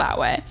didn't feel that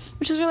way,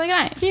 which is really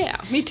nice. Yeah,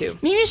 me too.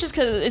 Maybe it's just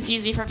because it's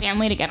easy for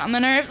family to get on the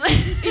nerves.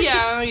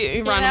 Yeah,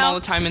 you run them know? all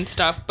the time and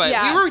stuff, but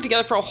Yeah. we worked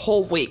together for a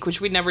whole week, which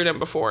we'd never done done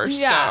before.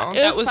 Yeah, so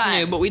it that was was fun.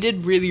 new, but we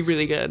did really,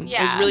 really good. It was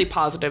Yeah. really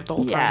positive the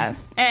whole time.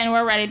 And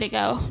we're ready to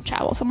go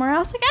travel somewhere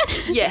else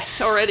again.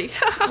 Yes, already.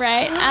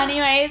 Right.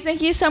 Anyways,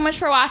 thank you so much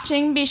for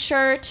watching. Be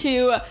sure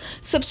to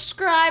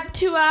subscribe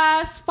to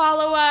us,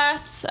 follow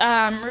us,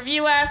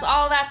 review us,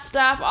 all that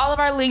stuff. All of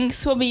our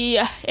links will be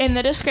in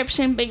the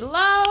description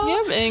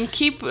below. Yep, and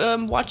keep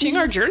watching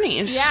our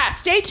journeys. Yeah,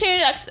 stay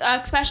tuned,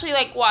 especially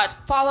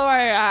follow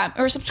our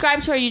or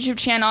subscribe to our YouTube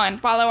channel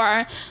and follow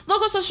our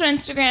local social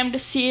Instagram to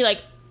see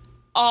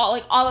all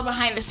the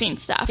behind the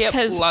scenes stuff. Yep,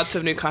 'Cause, lots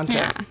of new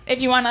content. yeah,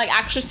 if you want to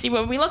actually see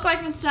what we look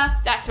like and stuff,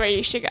 that's where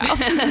you should go.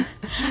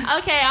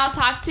 Okay, I'll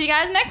talk to you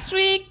guys next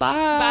week.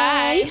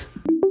 Bye.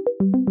 Bye.